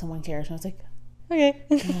lot that someone cares. And I was like, okay.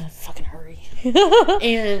 Fucking hurry.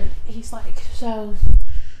 And he's like, so,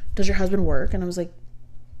 does your husband work? And I was like,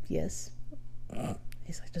 yes.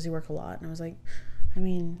 He's like, does he work a lot? And I was like, I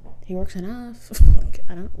mean, he works enough. Like,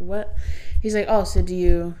 I don't, what? He's like, oh, so do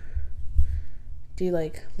you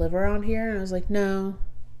like live around here? And I was like, no.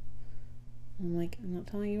 I'm like, I'm not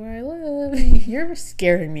telling you where I live. You're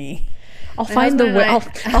scaring me. I'll find the way.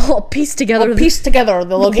 I'll piece together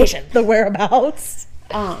the location, the whereabouts.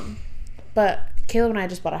 But Caleb and I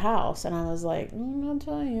just bought a house, and I was like, I'm not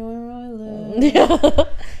telling you where I live.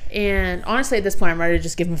 And honestly, at this point, I'm ready to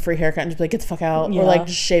just give him a free haircut and just be like, get the fuck out. Yeah. Or like,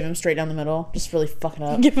 just shave him straight down the middle. Just really fuck it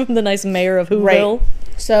up. Give him the nice mayor of Whoville. Right.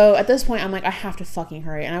 So at this point, I'm like, I have to fucking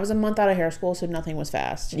hurry. And I was a month out of hair school, so nothing was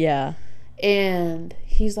fast. Yeah. And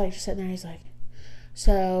he's like, just sitting there, he's like,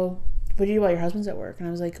 so, what do you do while your husband's at work? And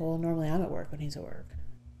I was like, well, normally I'm at work when he's at work.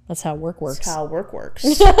 That's how work works. That's how work works.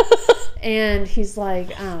 And he's like,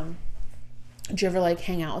 do you ever like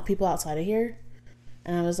hang out with people outside of here?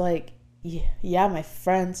 And I was like, yeah, my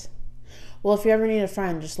friends. Well, if you ever need a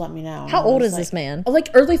friend, just let me know. How old is this man? Like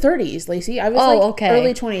early 30s, Lacey. I was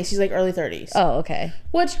early 20s. He's like early 30s. Oh, okay.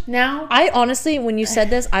 Which now, I honestly, when you said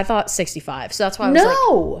this, I thought 65. So that's why I was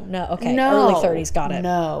like, no, okay, early 30s, got it.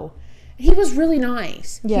 No, he was really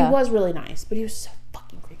nice. Yeah, he was really nice, but he was so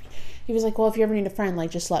fucking creepy. He was like, well, if you ever need a friend,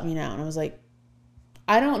 like just let me know. And I was like,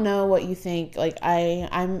 I don't know what you think. Like,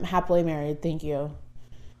 I'm happily married. Thank you.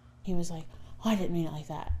 He was like, oh, I didn't mean it like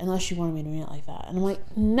that. Unless you wanted me to mean it like that. And I'm like,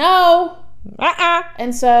 no.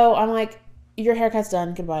 And so I'm like, your haircut's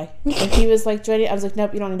done. Goodbye. And he was like, I was like,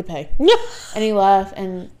 nope, you don't need to pay. And he left.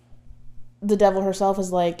 And the devil herself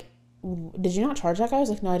was like, did you not charge that guy? I was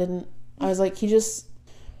like, no, I didn't. I was like, he just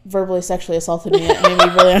verbally sexually assaulted me. It made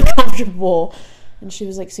me really uncomfortable. And she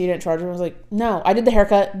was like, so you didn't charge him? I was like, no, I did the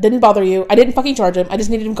haircut. Didn't bother you. I didn't fucking charge him. I just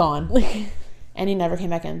needed him gone. And he never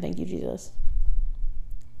came back in. Thank you, Jesus.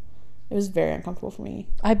 It was very uncomfortable for me.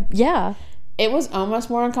 Yeah. It was almost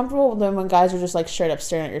more uncomfortable than when guys are just like straight up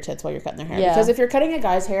staring at your tits while you're cutting their hair. Yeah. Because if you're cutting a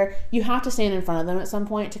guy's hair, you have to stand in front of them at some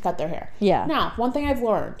point to cut their hair. Yeah. Now, one thing I've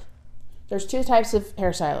learned. There's two types of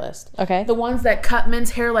hairstylists. Okay. The ones that cut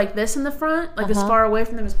men's hair like this in the front, like as far away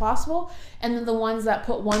from them as possible. And then the ones that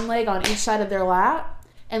put one leg on each side of their lap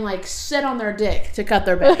and like sit on their dick to cut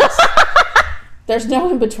their base. There's no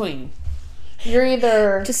in between. You're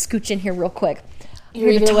either... Just scooch in here real quick.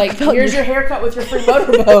 You're either like, here's your haircut with your free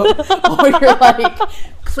motorboat. Or you're like,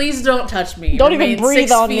 please don't touch me. Don't even breathe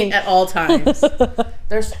 6 on feet me. at all times.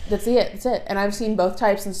 That's it. And I've seen both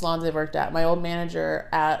types in salons I've worked at. My old manager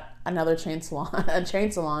at another chain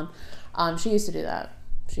salon, she used to do that.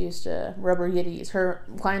 She used to rub her yitties. Her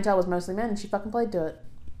clientele was mostly men, and she fucking played to it.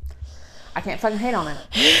 I can't fucking hate on it.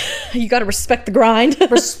 You gotta respect the grind.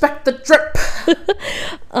 Respect the drip.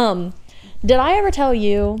 Did I ever tell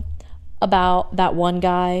you about that one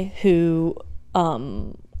guy who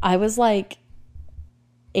I was like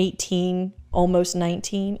 18, almost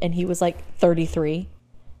 19, and he was like 33?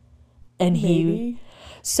 And Maybe.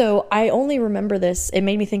 So I only remember this. It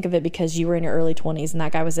made me think of it because you were in your early 20s and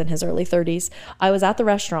that guy was in his early 30s. I was at the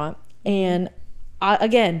restaurant and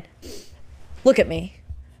again, look at me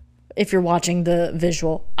if you're watching the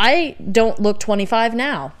visual. I don't look 25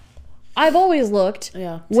 now. I've always looked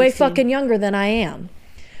way fucking younger than I am.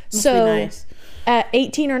 Must so be nice. At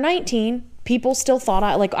 18 or 19, people still thought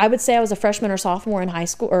I would say I was a freshman or sophomore in high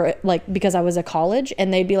school, or like because I was at college,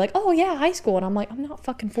 and they'd be like, oh yeah, high school. And I'm like, I'm not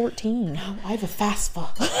fucking 14. No, I have a fast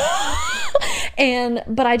fuck.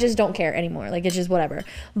 But I just don't care anymore. Like, it's just whatever.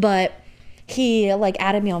 But he like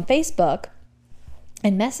added me on Facebook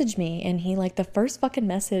and messaged me, and he like the first fucking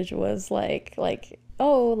message was like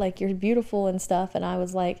oh, like you're beautiful and stuff. And I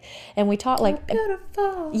was like, and we talked like,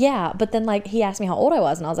 beautiful. Yeah. But then like he asked me how old I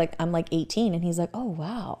was, and I was like, I'm like 18. And he's like, oh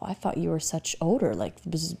wow, I thought you were such older. Like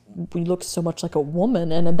we look so much like a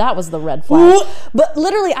woman. And that was the red flag. But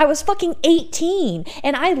literally I was fucking 18,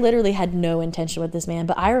 and I literally had no intention with this man.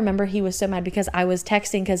 But I remember he was so mad because I was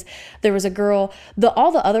texting, because there was a girl,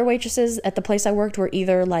 all the other waitresses at the place I worked were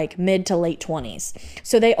either like mid to late 20s.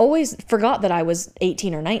 So they always forgot that I was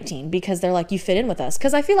 18 or 19, because they're like, you fit in with us.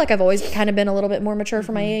 Because I feel like I've always kind of been a little bit more mature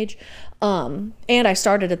for my age. And I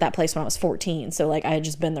started at that place when I was 14. So like I had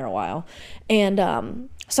just been there a while. And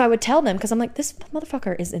so I would tell them, because I'm like, this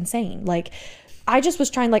motherfucker is insane. Like I just was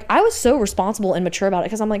trying, like I was so responsible and mature about it,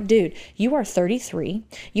 because I'm like, dude, you are 33.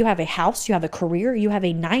 You have a house. You have a career. You have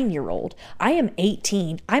a 9-year-old. I am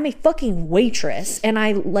 18. I'm a fucking waitress. And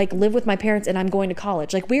I like live with my parents, and I'm going to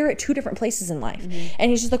college. Like we're at two different places in life. And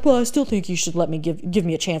he's just like, well, I still think you should let me give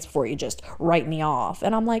me a chance before you just write me off.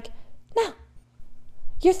 And I'm like, no,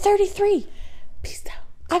 you're 33. Peace out.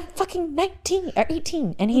 I'm fucking 19 or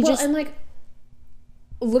 18. And he and like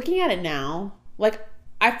looking at it now, like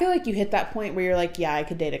I feel like you hit that point where you're like, yeah, I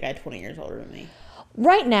could date a guy 20 years older than me.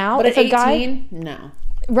 Right now, but if at a guy 18, no.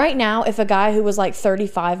 Right now, if a guy who was like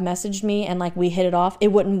 35 messaged me and like we hit it off, it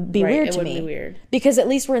wouldn't be weird to me. It wouldn't be weird. Because at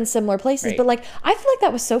least we're in similar places. Right. But like, I feel like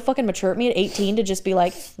that was so fucking mature at me at 18 to just be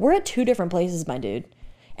like, we're at two different places, my dude.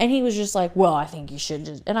 And he was just like, well, I think you should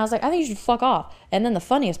just... And I was like, I think you should fuck off. And then the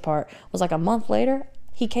funniest part was like a month later,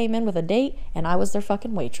 he came in with a date, and I was their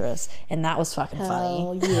fucking waitress. And that was fucking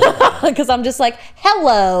funny. Yeah. Because I'm just like,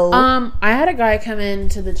 hello. I had a guy come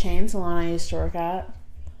into the chain salon I used to work at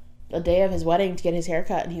the day of his wedding to get his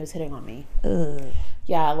haircut, and he was hitting on me. Ugh.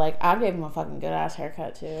 Yeah, like, I gave him a fucking good-ass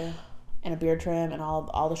haircut, too. And a beard trim and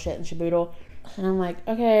all the shit and shaboodle. And I'm like,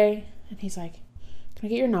 okay. And he's like, can I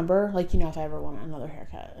get your number? Like, if I ever want another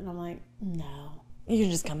haircut. And I'm like, no. You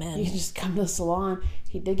can just come in. You can just come to the salon.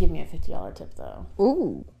 He did give me a $50 tip, though.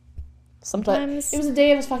 Ooh. Sometimes. But it was the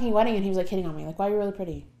day of his fucking wedding, and he was, like, hitting on me. Like, wow, you're really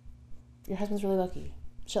pretty. Your husband's really lucky.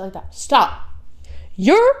 Shit like that. Stop.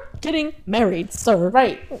 You're getting married, sir.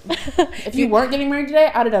 Right. If you weren't getting married today,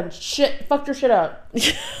 I'd have done shit. Fucked your shit up.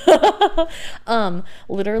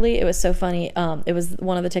 Literally, it was so funny. It was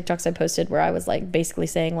one of the TikToks I posted where I was like basically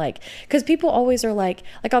saying like, because people always are like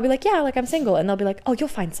I'll be like, yeah, like I'm single, and they'll be like, oh, you'll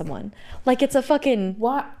find someone. Like it's a fucking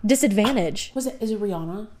disadvantage. Is it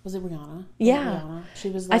Rihanna? Was it Rihanna? Yeah. Rihanna? She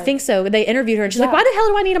was like, I think so. They interviewed her, and she's like, why the hell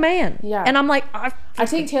do I need a man? Yeah. And I'm like, I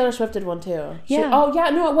think Taylor Swift did one too. Yeah.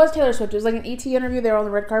 It was Taylor Swift. It was like an ET interview. They were on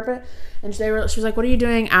the red carpet, and she was like, what are you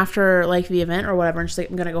doing after like the event or whatever? And she's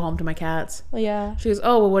like, I'm gonna go home to my cats. Yeah. She goes,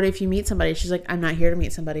 oh, well, what if you meet somebody? She's like, I'm not here to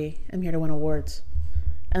meet somebody. I'm here to win awards.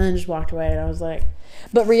 and then just walked away. And I was like,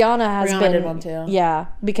 but Rihanna did one too. Yeah,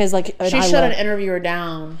 because like she shut an interviewer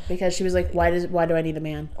down because she was like, why do I need a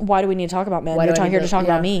man? Why do we need to talk about men? You're here to talk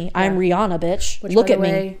about me. Yeah. I'm Rihanna, bitch. Look at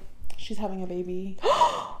me. She's having a baby.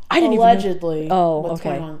 I didn't allegedly. Even know. Oh,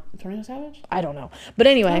 okay. 21 Savage? I don't know. But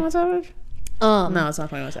anyway. 21 Savage? No, it's not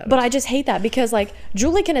 21 Savage. But I just hate that because like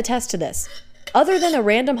Julie can attest to this. Other than a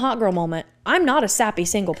random hot girl moment, I'm not a sappy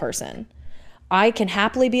single person. I can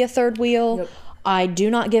happily be a third wheel. Yep. I do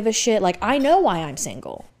not give a shit. Like, I know why I'm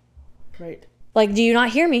single. Right. Like, do you not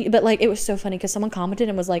hear me? But like, it was so funny because someone commented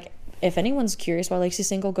and was like, if anyone's curious why Lacey's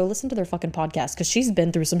single, go listen to their fucking podcast because she's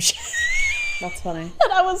been through some shit. That's funny.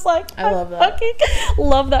 And I was like, I love that. Fucking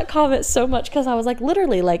love that comment so much because I was like,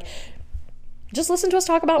 literally, like, just listen to us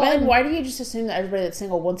talk about men. And why do you just assume that everybody that's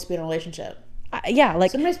single wants to be in a relationship? Yeah,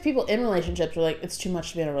 like sometimes people in relationships are like, it's too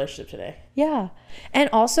much to be in a relationship today. Yeah. And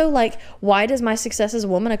also, like, why does my success as a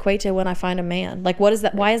woman equate to when I find a man? Like, what is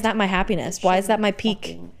that? Why is that my happiness? Why is that my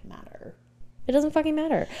peak? Matter. It doesn't fucking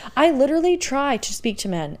matter. I literally try to speak to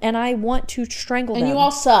men and I want to strangle them. And you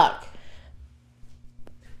all suck.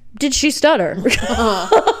 Did she stutter?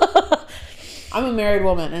 I'm a married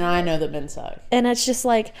woman and I know that men suck. And it's just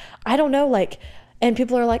like, I don't know, like, and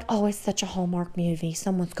people are like, oh, it's such a Hallmark movie.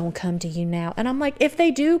 Someone's going to come to you now. And I'm like, if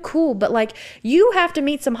they do, cool. But like, you have to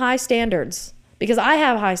meet some high standards because I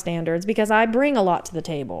have high standards because I bring a lot to the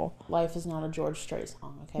table. Life is not a George Strait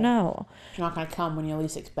song, okay? No. You're not going to come when you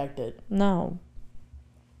least expect it. No.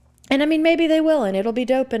 And I mean, maybe they will and it'll be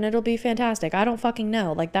dope and it'll be fantastic. I don't fucking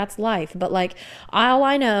know. Like, that's life. But like, all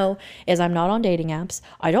I know is I'm not on dating apps.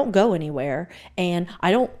 I don't go anywhere. And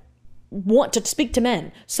I don't want to speak to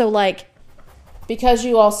men. So like... Because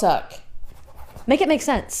you all suck. Make it make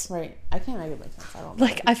sense. Right. I can't make it make sense. I don't know.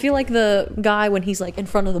 Like, I feel like the guy when he's like in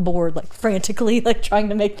front of the board, like frantically, like trying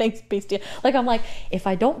to make things beastie. Like, I'm like, if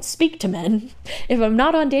I don't speak to men, if I'm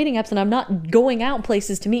not on dating apps and I'm not going out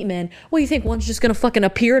places to meet men, what do you think? One's just going to fucking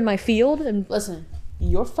appear in my field? And listen,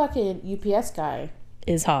 your fucking UPS guy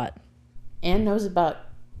is hot. And knows about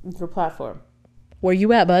your platform. Where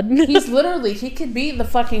you at, bud? He's literally, he could be the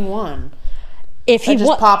fucking one. If he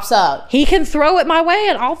just pops up, he can throw it my way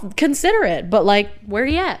and I'll consider it. But like, where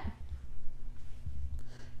you at?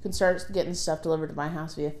 You can start getting stuff delivered to my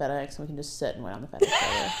house via FedEx, and we can just sit and wait on the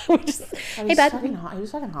FedEx driver. Hey, bud. Fucking hot. He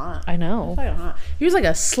was fucking hot. I know. He was fucking hot. He was like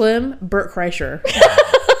a slim Bert Kreischer.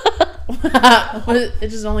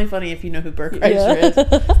 It's just only funny if you know who Bert Kreischer is.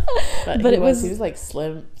 But he was like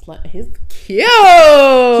slim. He's cute. He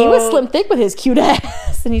was slim thick with his cute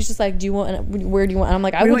ass, and he's just like, "Do you want? Where do you want?" And I'm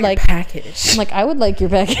like, "I would like package." I'm like, "I would like your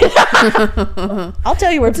package." I'll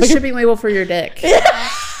tell you where. It's a shipping label for your dick.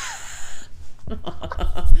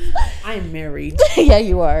 I am married. Yeah,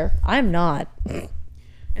 you are. I'm not.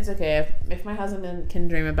 It's okay. If my husband can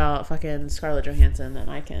dream about fucking Scarlett Johansson, then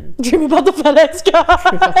I can dream about the FedEx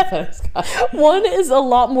guy. One is a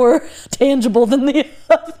lot more tangible than the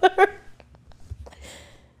other.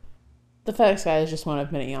 The FedEx guy is just one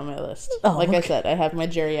of many on my list. Oh, like I said, I have my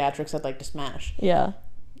geriatrics I'd like to smash. Yeah.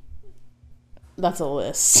 That's a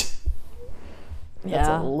list. That's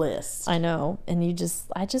a list. I know. And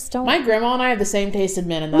I just don't. My grandma and I have the same taste in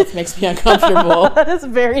men, and that makes me uncomfortable. That is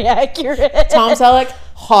very accurate. Tom Selleck,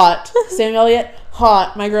 hot. Sam Elliott,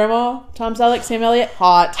 hot. My grandma, Tom Selleck, Sam Elliott,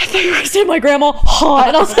 hot. I thought you were going to say my grandma, hot.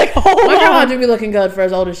 And I was like, oh my grandma do be looking good for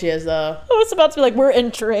as old as she is, though. I was about to be like, we're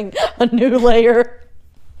entering a new layer.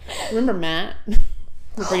 Remember Matt?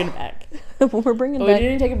 We're bringing it back. We're bringing it back. We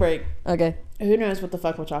need to take a break. Okay. Who knows what the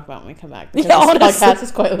fuck we'll talk about when we come back. Because this podcast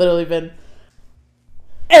has quite literally been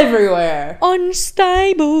everywhere.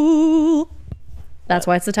 Unstable. That's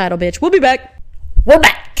why it's the title, bitch. We'll be back. We're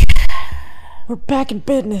back. We're back in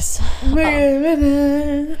business.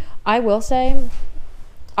 I will say,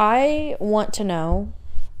 I want to know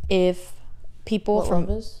if people what from...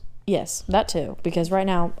 love is? Yes, that too. Because right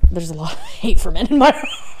now, there's a lot of hate for men in my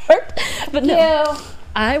heart. But no.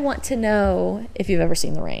 I want to know if you've ever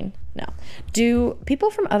seen The Rain. No. Do people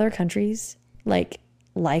from other countries like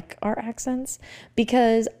our accents?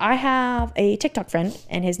 Because I have a TikTok friend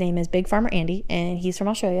and his name is Big Farmer Andy and he's from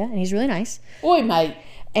Australia and he's really nice. Oi, mate.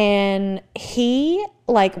 And he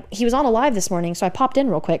was on a live this morning, so I popped in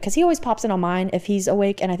real quick because he always pops in on mine if he's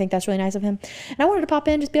awake, and I think that's really nice of him. And I wanted to pop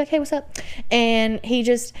in, just be like, hey, what's up? And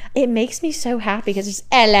it makes me so happy because it's just,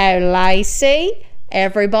 hello, Lacey.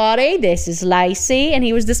 Everybody, this is Lacey. And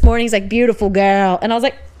he was this morning, he's like, beautiful girl. And I was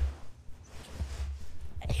like,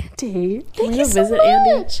 Andy, thank you so much.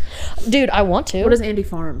 Andy? Dude, I want to. What does Andy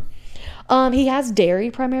farm? He has dairy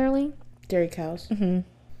primarily. Dairy cows.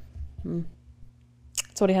 Mm-hmm.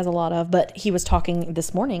 That's what he has a lot of. But he was talking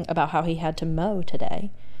this morning about how he had to mow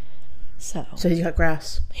today. So he's got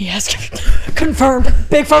grass. he has confirmed.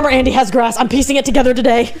 Big Farmer Andy has grass. I'm piecing it together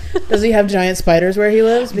today. Does he have giant spiders where he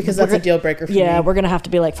lives? Because that's a deal breaker for me. Yeah, we're gonna have to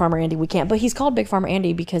be like Farmer Andy. We can't. But he's called Big Farmer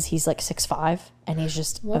Andy because he's like 6'5", and he's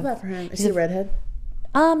just Love that for him. Is he a redhead?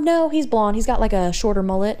 No, he's blonde. He's got like a shorter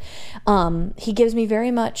mullet. He gives me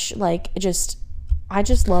very much like I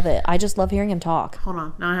just love it. I just love hearing him talk. Hold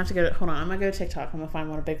on. Now I have to go. Hold on. I'm gonna go to TikTok. I'm gonna find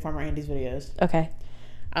one of Big Farmer Andy's videos. Okay.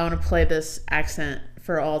 I want to play this accent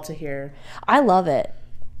for all to hear. I love it.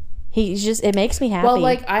 It makes me happy. Well,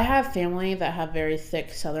 like, I have family that have very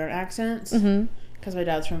thick Southern accents. Because my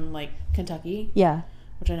dad's from, like, Kentucky. Yeah.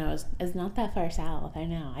 Which I know is not that far south. I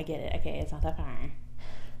know. I get it. Okay, it's not that far.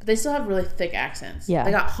 But they still have really thick accents. Yeah.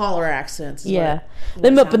 They got holler accents. Yeah.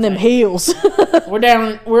 Them up in them hills.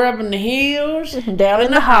 We're up in the hills. Down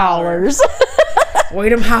in the hollers. We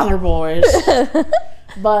them holler boys.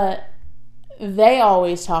 But they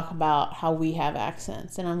always talk about how we have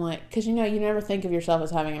accents. And I'm like, because, you never think of yourself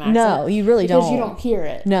as having an accent. No, you really don't. Because you don't hear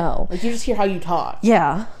it. No. Like, you just hear how you talk.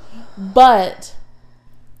 Yeah. But,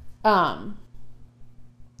 do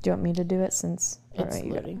you want me to do it since... it's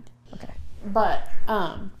loading. Okay. But,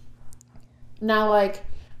 now, like,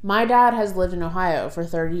 my dad has lived in Ohio for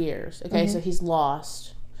 30 years. Okay, so he's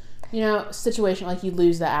lost. Situation like you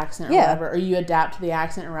lose the accent or whatever, or you adapt to the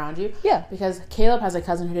accent around you. Yeah. Because Caleb has a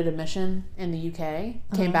cousin who did a mission in the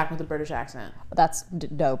UK, came back with a British accent. That's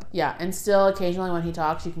dope. Yeah, and still occasionally when he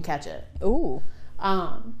talks, you can catch it. Ooh.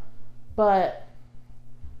 But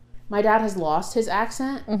my dad has lost his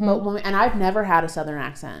accent, and I've never had a Southern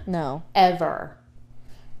accent. No. Ever.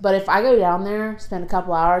 But if I go down there, spend a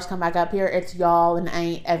couple hours, come back up here, it's y'all and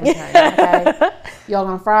ain't everything. Okay? Y'all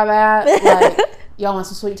gonna fry that? Like, y'all want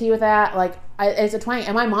some sweet tea with that? Like, it's a twang.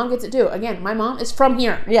 And my mom gets it too. Again, my mom is from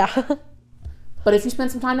here. Yeah. But if you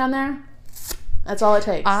spend some time down there, that's all it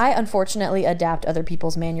takes. I unfortunately adapt other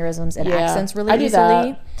people's mannerisms and accents really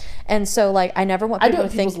easily. That. And so, like, I never want people to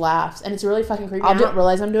think... I do it with people's laughs, and it's really fucking creepy. I don't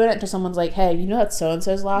realize I'm doing it until someone's like, hey, that's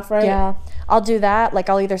so-and-so's laugh, right? Yeah. I'll do that. Like,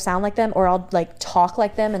 I'll either sound like them or I'll, like, talk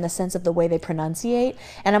like them in the sense of the way they pronunciate.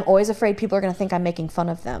 And I'm always afraid people are going to think I'm making fun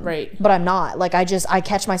of them. Right. But I'm not. Like, I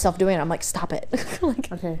catch myself doing it. I'm like, stop it. Like,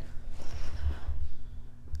 okay.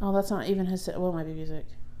 Oh, that's not even his... Well, it might be music.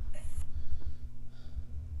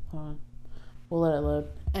 Hold on. We'll let it load.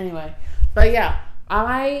 Anyway. But, yeah.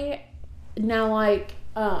 I now, like...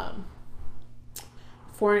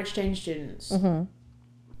 foreign exchange students.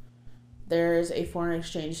 There's a foreign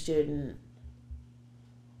exchange student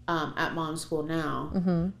at Mome's school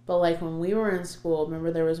now. But like when we were in school,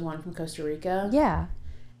 remember there was one from Costa Rica? Yeah.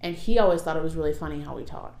 And he always thought it was really funny how we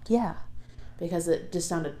talked. Yeah. Because it just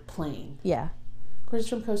sounded plain. Yeah. Of course, it's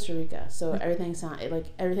from Costa Rica, so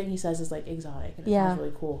everything he says is like exotic and it sounds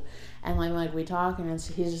really cool. And like we talk, and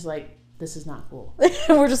he's just like, this is not cool.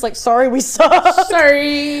 We're just like, sorry, we suck.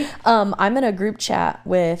 Sorry. I'm in a group chat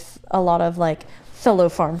with a lot of like fellow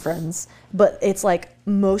farm friends, but it's like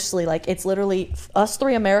mostly like it's literally us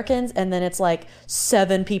 3 Americans, and then it's like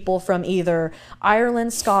 7 people from either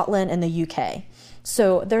Ireland, Scotland, and the UK.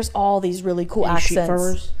 So there's all these really cool accents. Sheep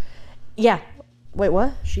farmers? Yeah. Wait,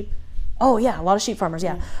 what? Sheep? Oh yeah, a lot of sheep farmers.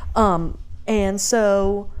 Yeah. And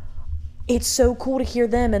so it's so cool to hear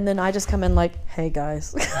them, and then I just come in like, hey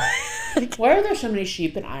guys. Why are there so many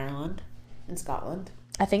sheep in Ireland and Scotland?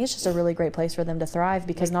 I think it's just a really great place for them to thrive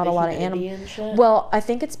because like not a lot of animals. Well, I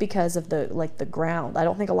think it's because of the ground. I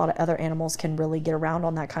don't think a lot of other animals can really get around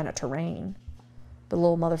on that kind of terrain. The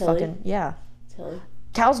little motherfucking Hilly. Hilly.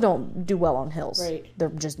 Cows don't do well on hills. Right. They're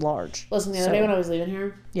just large. Listen, the other day when I was leaving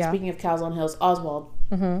here, speaking of cows on hills, Oswald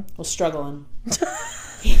was struggling.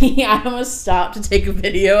 I almost stopped to take a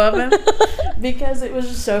video of him because it was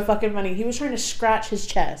just so fucking funny. He was trying to scratch his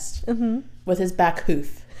chest with his back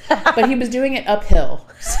hoof, but he was doing it uphill.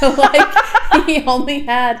 So like he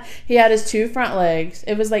had his 2 front legs.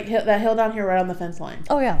 It was like that hill down here right on the fence line.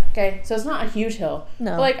 Oh yeah. Okay, so it's not a huge hill.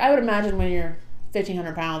 No. But like I would imagine when you're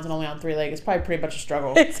 1,500 pounds and only on 3 legs, it's probably pretty much a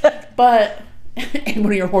struggle. Exactly. But and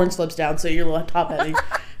when your horn slips down, so you're a little top heavy.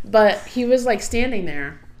 But he was like standing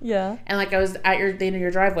there. Yeah. And like I was at the end of your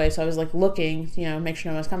driveway, so I was like looking, make sure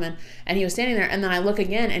no one was coming. And he was standing there, and then I look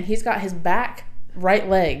again, and he's got his back right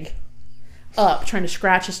leg up, trying to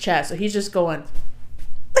scratch his chest. So he's just going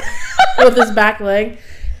with his back leg.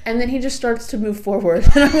 And then he just starts to move forward.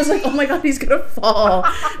 And I was like, oh my God, he's going to fall.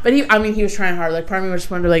 But he was trying hard. Like, part of me just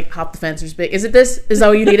wanted to like hop the fence or just be, is it this? Is that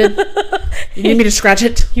what you needed? You need me to scratch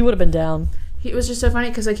it? He would have been down. It was just so funny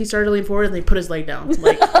because like he started to lean forward and he put his leg down.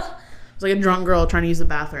 Like, it was like a drunk girl trying to use the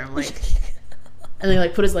bathroom. Like, and then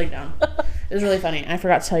like put his leg down. It was really funny. And I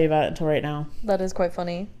forgot to tell you about it until right now. That is quite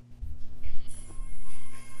funny.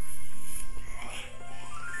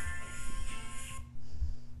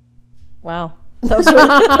 Wow.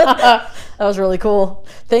 That was really cool.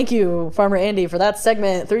 Thank you, Farmer Andy, for that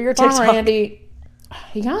segment through your TikTok. Farmer Andy,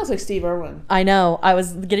 he kind of looks like Steve Irwin. I know. I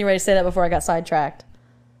was getting ready to say that before I got sidetracked.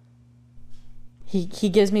 He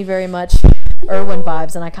gives me very much Irwin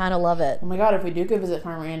vibes, and I kind of love it. Oh my god, if we do go visit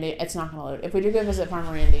Farmer Andy, it's not going to load. If we do go visit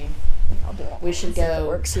Farmer Andy, I'll do it. we should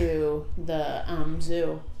go to the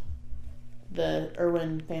zoo. The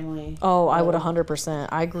Irwin family. Oh, I would 100%.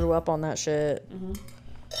 I grew up on that shit. Mm-hmm.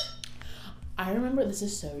 I remember, this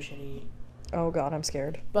is so shitty. Oh god, I'm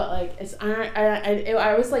scared. But like,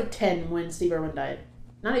 I was like 10 when Steve Irwin died.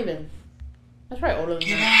 Not even. I was probably older than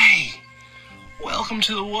that. G'day. Welcome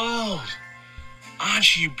to the world.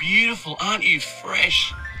 Aren't you beautiful? Aren't you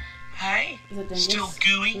fresh? Hey? Is it Dingus? Still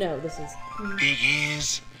gooey? No, this is... Big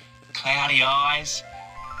ears, cloudy eyes,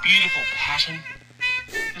 beautiful pattern,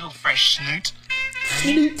 little fresh snoot.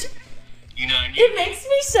 Snoot. You know, It makes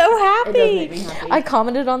me so happy. It does make me happy. I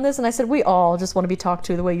commented on this and I said, we all just want to be talked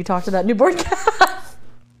to the way you talk to that newborn calf.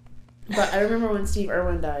 But I remember when Steve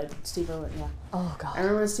Irwin died. Steve Irwin, yeah. Oh god. I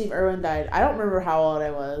remember when Steve Irwin died. I don't remember how old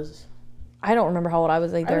I was. I don't remember how old I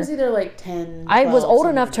was either. I was either like 10, 12, I was old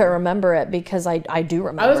enough something. to remember it because I do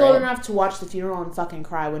remember it. I was old enough to watch the funeral and fucking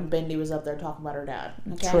cry when Bendy was up there talking about her dad.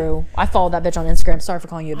 Okay? True. I followed that bitch on Instagram. Sorry for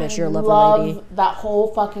calling you a bitch. You're a lovely lady. That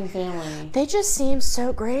whole fucking family. They just seem so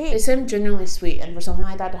They great. seem genuinely sweet, and for something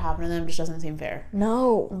like that to happen to them just doesn't seem fair.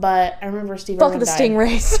 No. But I remember Steve Fuck Irwin the died.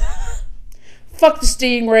 stingrays. Fuck the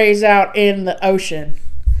stingrays out in the ocean.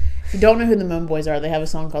 If you don't know who the Mome Boys are, they have a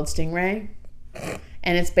song called Stingray.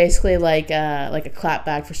 And it's basically like a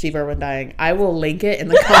clapback for Steve Irwin dying. I will link it in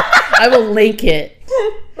the I will link it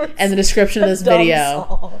in the description of this video.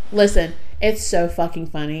 Song. Listen, it's so fucking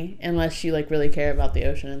funny. Unless you like really care about the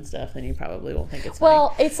ocean and stuff, then you probably won't think it's funny.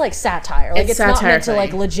 Well, it's like satire. Like it's not satire meant to like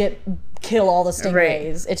funny. legit kill all the stingrays.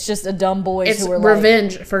 Right. It's just a dumb boys It's who are like,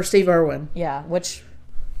 revenge for Steve Irwin. yeah, which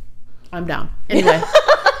I'm down. Anyway,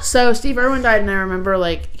 so Steve Irwin died, and I remember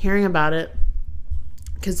like hearing about it.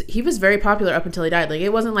 Because he was very popular up until he died. Like,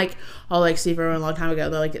 it wasn't like, oh, like, Steve Irwin a long time ago.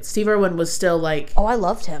 Like, Steve Irwin was still, like... oh, I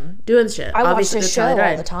loved him. Doing shit. I watched Obviously, his that's how he show all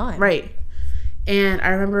died. the time. Right. And I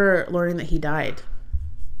remember learning that he died.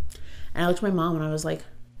 And I looked at my mom, and I was like,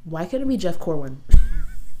 why couldn't it be Jeff Corwin?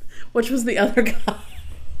 Which was the other guy.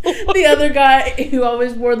 The other guy who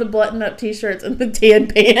always wore the button-up t-shirts and the tan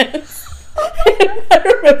pants. I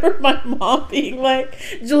remember my mom being like,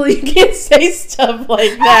 Julie, you can't say stuff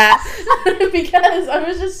like that. Because I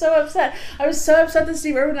was just so upset. I was so upset that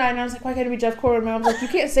Steve Irwin died, and I was like, why can't it be Jeff Corwin? My mom's like, you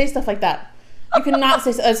can't say stuff like that. You cannot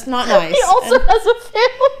say stuff. It's not nice. He also has a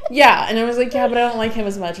family. Yeah, and I was like, yeah, but I don't like him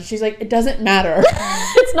as much. And she's like, it doesn't matter.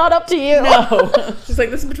 It's not up to you. No. She's like,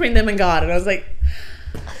 this is between them and God. And I was like,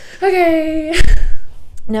 okay.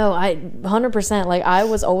 No, I 100%. Like, I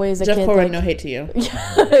was always a Jeff kid. Corwin, like, no hate to you.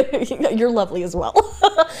 you're lovely as well.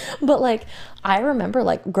 But like, I remember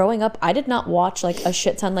like growing up, I did not watch like a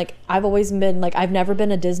shit ton. Like, I've always been like, I've never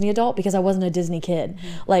been a Disney adult because I wasn't a Disney kid.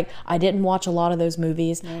 Like, I didn't watch a lot of those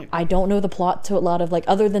movies. Right. I don't know the plot to a lot of like,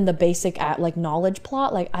 other than the basic like knowledge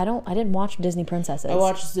plot. Like, I didn't watch Disney princesses. I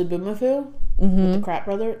watched Zaboomafoo with the Kraft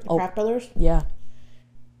Brothers. Yeah.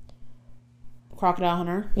 Crocodile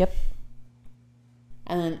Hunter. Yep.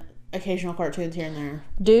 And then occasional cartoons here and there.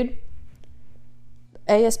 Dude.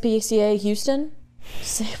 ASPCA Houston.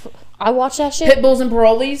 I watched that shit. Pit Bulls and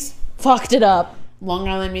Parolees. Fucked it up. Long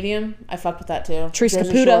Island Medium. I fucked with that too. Trees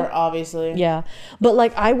Jersey Caputo. Shore, obviously. Yeah. But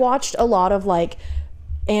like, I watched a lot of like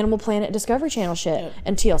Animal Planet Discovery Channel shit. Yep.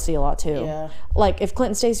 And TLC a lot too. Yeah. Like, if Clint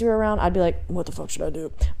and Stacey were around, I'd be like, what the fuck should I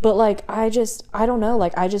do? But like, I don't know.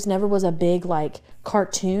 Like, I just never was a big like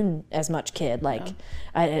cartoon as much kid. Like,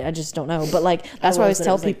 I just don't know. But like, that's why I always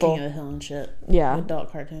tell people. Like King of the Hill and shit. Yeah.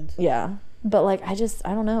 Adult cartoons. Yeah. But like, I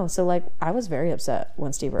don't know. So like, I was very upset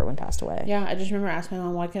when Steve Irwin passed away. Yeah, I just remember asking my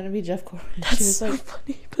mom, why can't it be Jeff Corwin? She That's was so like,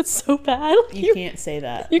 funny, but so bad. you can't say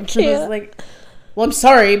that. You I was can't. like, well, I'm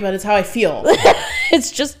sorry, but it's how I feel.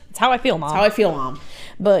 It's how I feel, Mom. How I feel, Mom.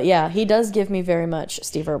 But yeah, he does give me very much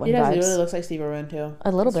Steve Irwin He does. vibes. He really looks like Steve Irwin too.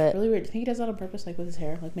 A little bit. Really weird. Do you think he does that on purpose, like with his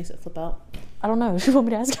hair, like makes it flip out? I don't know. You want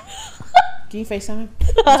me to ask him? Can you FaceTime him?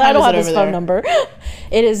 I don't have is his it phone over number.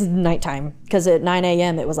 It is nighttime because at 9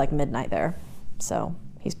 a.m. it was like midnight there. So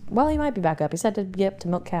he might be back up. He said to get up to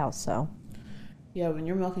milk cows. So Yeah, when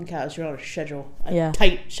you're milking cows, you're on a schedule. Yeah.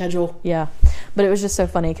 Tight schedule. yeah, but it was just so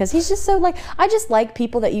funny because he's just so like, I just like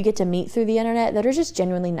people that you get to meet through the internet that are just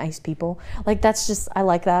genuinely nice people. Like, that's just, I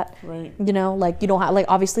like that. Right. You know, like, you don't have, like,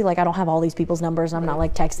 obviously, like, I don't have all these people's numbers and I'm not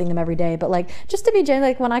like texting them every day, but like, just to be genuine,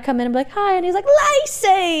 like, when I come in and be like, hi, and he's like,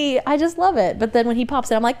 Lacey, I just love it. But then when he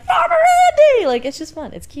pops in, I'm like, Farmer Andy, like, it's just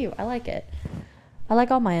fun. It's cute. I like it. I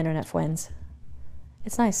like all my internet friends.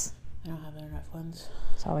 It's nice. I don't have internet friends.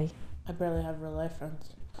 Sorry. I barely have real life friends.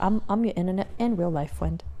 I'm your internet and real life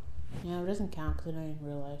friend. Yeah, it doesn't count because they're not in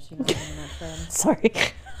real life, so you're not internet friends. Sorry.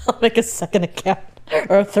 I'll make a second account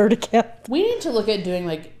or a third account. We need to look at doing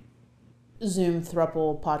like Zoom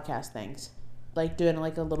thruple podcast things. Like doing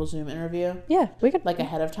like a little Zoom interview. Yeah, we could. Like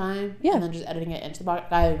ahead of time. Yeah. And then just editing it into the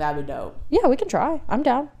podcast. I think that'd be dope. Yeah, we can try. I'm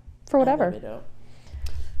down for whatever. That'd be dope.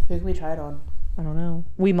 Who can we try it on? I don't know.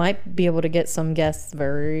 We might be able to get some guests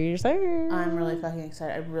very soon. I'm really fucking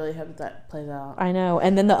excited. I really hope that plays out. I know.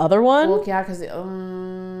 And then the other one? Well, yeah, because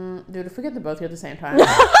dude, if we get them both here at the same time,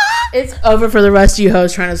 it's over for the rest of you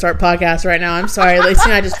hoes trying to start podcasts right now. I'm sorry, Lacey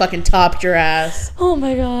and I just fucking topped your ass. Oh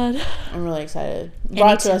my god. I'm really excited.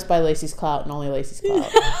 Brought to us by Lacey's Clout and only Lacey's Clout.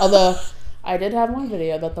 Although I did have one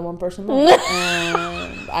video that the one person liked,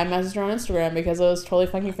 and I messaged her on Instagram because I was totally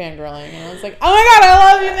fucking fangirling, and I was like, "Oh my god, I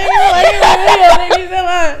love you! Thank you for liking my video. Thank you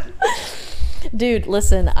so much." Dude,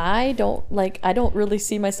 listen, I don't really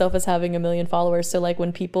see myself as having 1 million followers. So like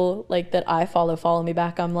when people like that I follow me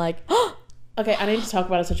back, I'm like, oh. Okay, I need to talk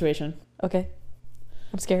about a situation. Okay.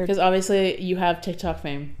 I'm scared. Because obviously you have TikTok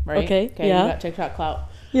fame, right? Okay, yeah. You got TikTok clout.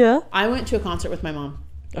 Yeah. I went to a concert with my mom.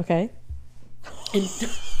 Okay. And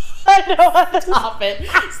I know. Stop it.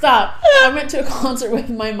 Stop. I went to a concert with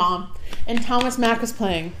my mom, and Thomas Mack was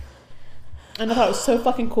playing. And I thought it was so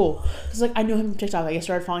fucking cool. Because, like, I knew him from TikTok. Like, I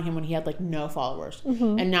started following him when he had, like, no followers.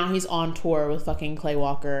 Mm-hmm. And now he's on tour with fucking Clay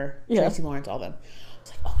Walker, Tracy Lawrence, all them. I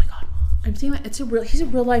was like, oh my god, I'm seeing that. He's a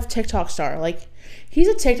real life TikTok star. Like, he's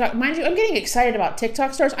a TikTok. Mind you, I'm getting excited about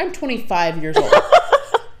TikTok stars. I'm 25 years old.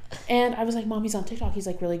 And I was like, Mom, he's on TikTok. He's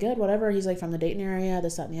like really good, whatever. He's like from the Dayton area,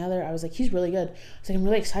 this, that, and the other. I was like, he's really good. I was like, I'm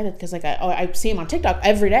really excited because like I see him on TikTok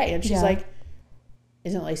every day. And she's like,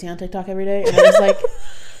 isn't Lacey on TikTok every day? And I was like,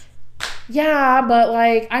 yeah, but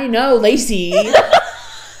like I know Lacey.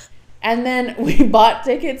 And then we bought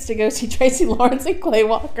tickets to go see Tracy Lawrence and Clay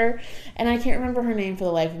Walker. And I can't remember her name for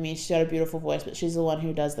the life of me. She's got a beautiful voice, but she's the one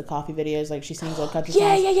who does the coffee videos. Like she sings old country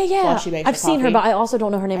songs. Yeah. While she makes I've seen her, coffee. but I also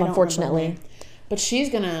don't know her name, unfortunately. But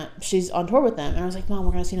she's on tour with them. And I was like, Mom,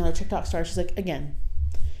 we're going to see another TikTok star. She's like, again,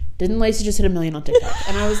 didn't Lacey just hit 1 million on TikTok?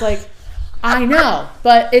 And I was like, I know,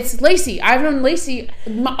 but it's Lacey. I've known Lacey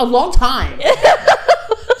a long time.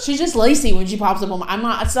 She's just Lacey when she pops up on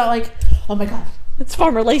it's not like, oh my God. It's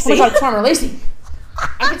Farmer Lacey. Oh my God, it's Farmer Lacey.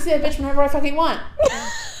 I can see that bitch whenever I fucking want.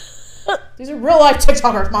 These are real life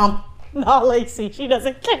TikTokers, Mom. Not Lacey. She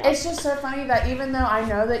doesn't care. It's just so funny that even though I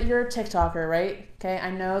know that you're a TikToker, right? Okay,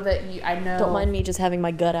 I know. Don't mind me just having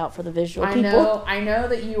my gut out for the visual people. I know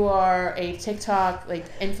that you are a TikTok, like,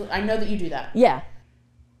 I know that you do that. Yeah.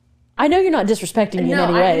 I know you're not disrespecting me in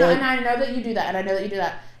any way. And I know that you do that, and I know that you do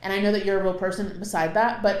that. And I know that you're a real person beside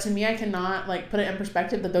that, but to me, I cannot, like, put it in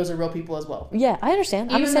perspective that those are real people as well. Yeah, I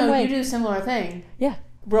understand. I'm the same Even though way. you do a similar thing. Yeah.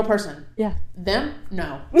 Real person. Yeah. Them?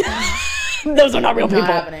 No. Those are not real people. Not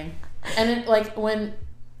happening. And it, like, when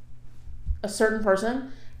a certain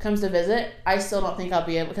person comes to visit, I still don't think I'll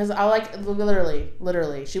be able, because I'll, like,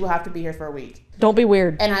 literally, she will have to be here for a week. Don't be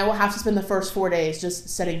weird. And I will have to spend the first 4 days just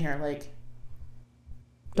sitting here, like.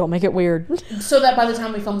 Don't make it weird. So that by the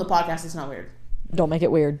time we film the podcast, it's not weird. Don't make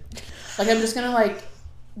it weird. Like, I'm just gonna, like,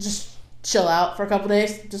 just chill out for a couple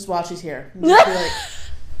days just while she's here. Just be like,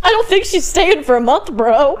 I don't think she's staying for a month,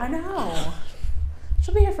 bro. I know.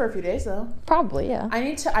 She'll be here for a few days, though. Probably, yeah. I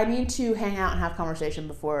need to hang out and have conversation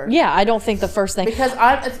before. Yeah, I don't think the first thing. Because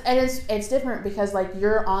it's different because, like,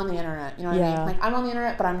 you're on the internet. You know what I mean? Like, I'm on the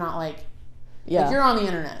internet, but I'm not, like... Yeah. Like, you're on the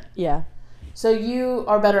internet. Yeah. So you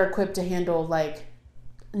are better equipped to handle, like,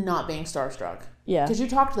 not being starstruck. Yeah. Because you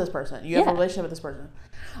talk to this person. You have a relationship with this person.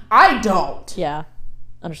 I don't. Yeah.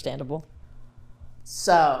 Understandable.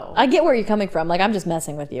 So. I get where you're coming from. Like, I'm just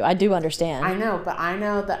messing with you. I do understand. I know, but I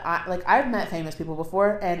know that I've met famous people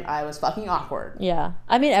before and I was fucking awkward. Yeah.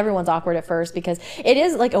 I mean, everyone's awkward at first because it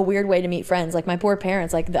is, like, a weird way to meet friends. Like, my poor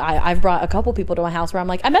parents, like, I've brought a couple people to my house where I'm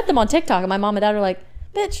like, I met them on TikTok and my mom and dad are like,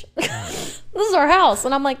 bitch, this is our house.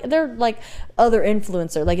 And I'm like, they're like other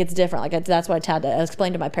influencer. Like, it's different. Like, that's what I had to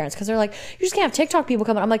explain to my parents because they're like, you just can't have TikTok people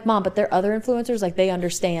coming. I'm like, Mom, but they're other influencers. Like, they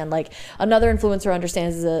understand. Like, another influencer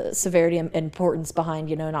understands the severity and importance behind,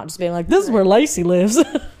 you know, not just being like, this is where Lacey lives.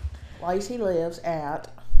 Lacey lives at.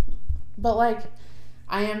 But, like,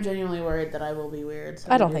 I am genuinely worried that I will be weird. So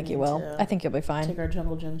I don't think you will. I think you'll be fine. Take our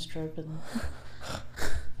Jungle Gyms trip and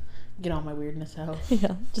get all my weirdness out.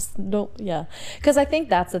 Yeah, just don't, yeah. Because I think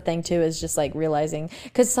that's the thing, too, is just, like, realizing.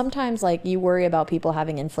 Because sometimes, like, you worry about people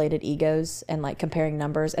having inflated egos and, like, comparing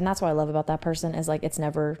numbers. And that's what I love about that person is, like, it's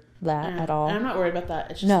never that at all. And I'm not worried about that.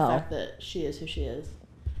 It's just the fact that she is who she is.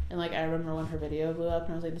 And, like, I remember when her video blew up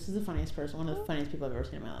and I was like, this is the funniest person. One of the funniest people I've ever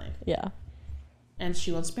seen in my life. Yeah. And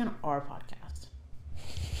she wants to be on our podcast.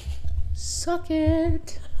 Suck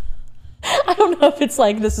it. I don't know if it's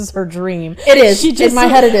like this is her dream. It is. In my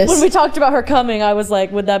head it is. When we talked about her coming, I was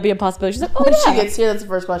like, would that be a possibility? She's like, oh, When yeah. she gets here, that's the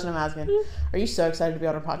first question I'm asking. Are you so excited to be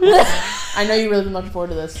on our podcast? I know you've really been looking forward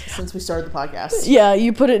to this since we started the podcast. Yeah,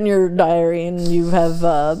 you put it in your diary and you have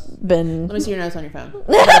been... Let me see your notes on your phone.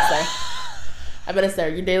 I bet it's there. I bet it's there.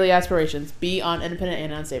 Your daily aspirations. Be on independent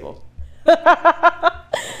and unstable.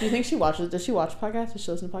 Do you think she watches? Does she watch podcasts? Does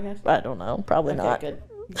she listen to podcasts? I don't know. Probably Okay, not. good.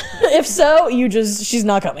 If so, she's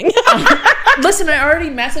not coming. Listen, I already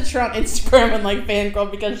messaged her on Instagram and like fangirl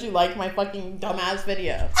because she liked my fucking dumbass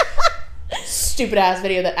video. Stupid ass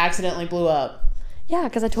video that accidentally blew up. Yeah,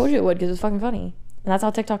 because I told you it would because it was fucking funny. And that's how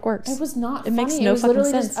TikTok works. It was not It funny. makes no it was fucking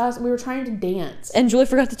literally sense. just us. We were trying to dance. And Julie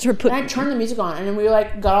forgot to put... And I turned the music on and then we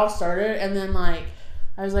like got all started and then like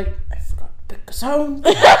I was like, I forgot to pick a song.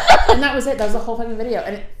 And that was it. That was the whole fucking video.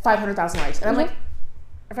 And 500,000 likes. And I'm like,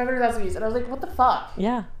 500,000 views. And I was like, what the fuck?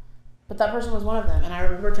 Yeah. But that person was one of them. And I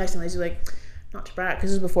remember texting Lacey like, not to brag,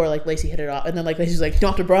 because this was before like Lacey hit it off. And then like Lacey's like,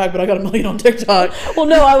 not to brag, but I got 1 million on TikTok. Well,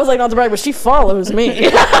 no, I was like, not to brag, but she follows me.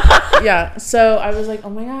 Yeah. So I was like, oh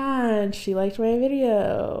my god, she liked my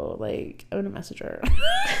video. Like, I'm gonna message her.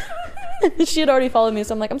 She had already followed me,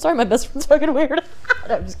 so I'm like, I'm sorry, my best friend's fucking weird.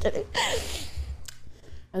 No, I'm just kidding.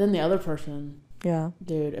 And then the other person, Yeah.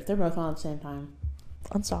 dude, if they're both on at the same time,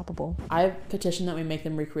 Unstoppable. I petition that we make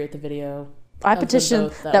them recreate the video. I of them petition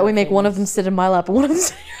both that we were make one of famous. them sit in my lap and one of them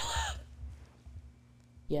sit in your lap.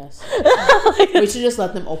 Yes. We should just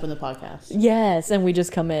let them open the podcast. Yes, and we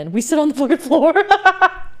just come in. We sit on the fucking floor.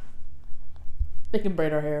 They can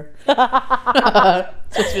braid our hair.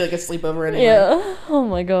 It's supposed to be like a sleepover anyway. Yeah. Oh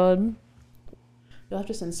my god. You'll have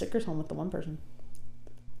to send stickers home with the one person.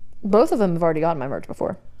 Both of them have already gotten my merch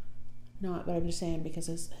before. No, but I'm just saying because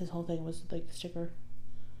his whole thing was like stickers.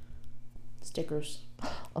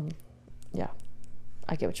 Yeah.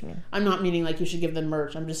 I get what you mean. I'm not meaning like you should give them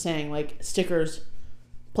merch. I'm just saying like stickers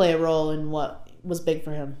play a role in what was big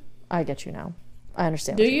for him. I get you now. I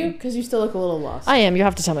understand. Do what you? mean. Because you still look a little lost. I am. You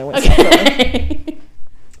have to tell me what. Okay.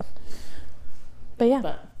 But yeah.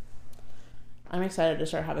 But I'm excited to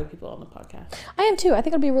start having people on the podcast. I am too. I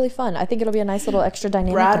think it'll be really fun. I think it'll be a nice little extra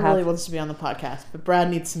dynamic Brad to have. really wants to be on the podcast, but Brad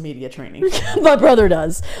needs some media training. My brother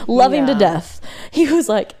does. Love him to Yeah. death.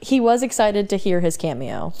 He was excited to hear his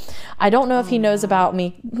cameo. I don't know if he knows about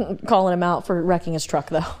me calling him out for wrecking his truck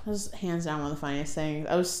though. That was hands down one of the funniest things.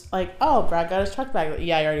 I was like, oh, Brad got his truck back.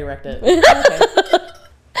 Yeah, I already wrecked it. Okay.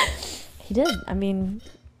 He did. I mean,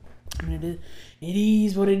 It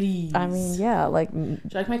is what it is. I mean, yeah, like Do you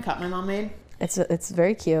like my cup my mom made? it's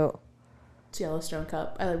very cute. It's a Yellowstone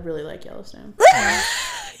cup. I really like Yellowstone.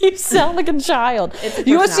 You sound like a child. It's a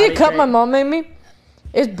You want to see a personality cup trait. my mom made me?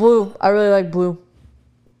 It's blue. I really like blue.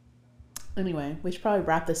 Anyway, we should probably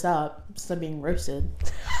wrap this up instead of being roasted.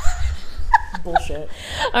 Bullshit.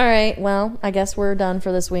 All right. Well, I guess we're done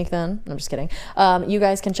for this week then. I'm just kidding. You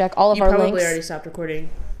guys can check all of You our probably links. already stopped recording.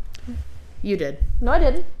 You did. No, I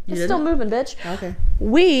didn't. You It's still didn't? moving, bitch. Okay.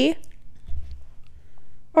 We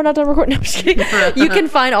are not done recording. No, I'm just kidding. You can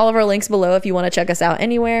find all of our links below if you want to check us out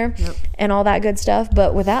anywhere and all that good stuff.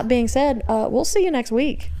 But with that being said, we'll see you next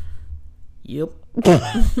week. Yep.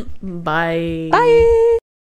 Bye. Bye.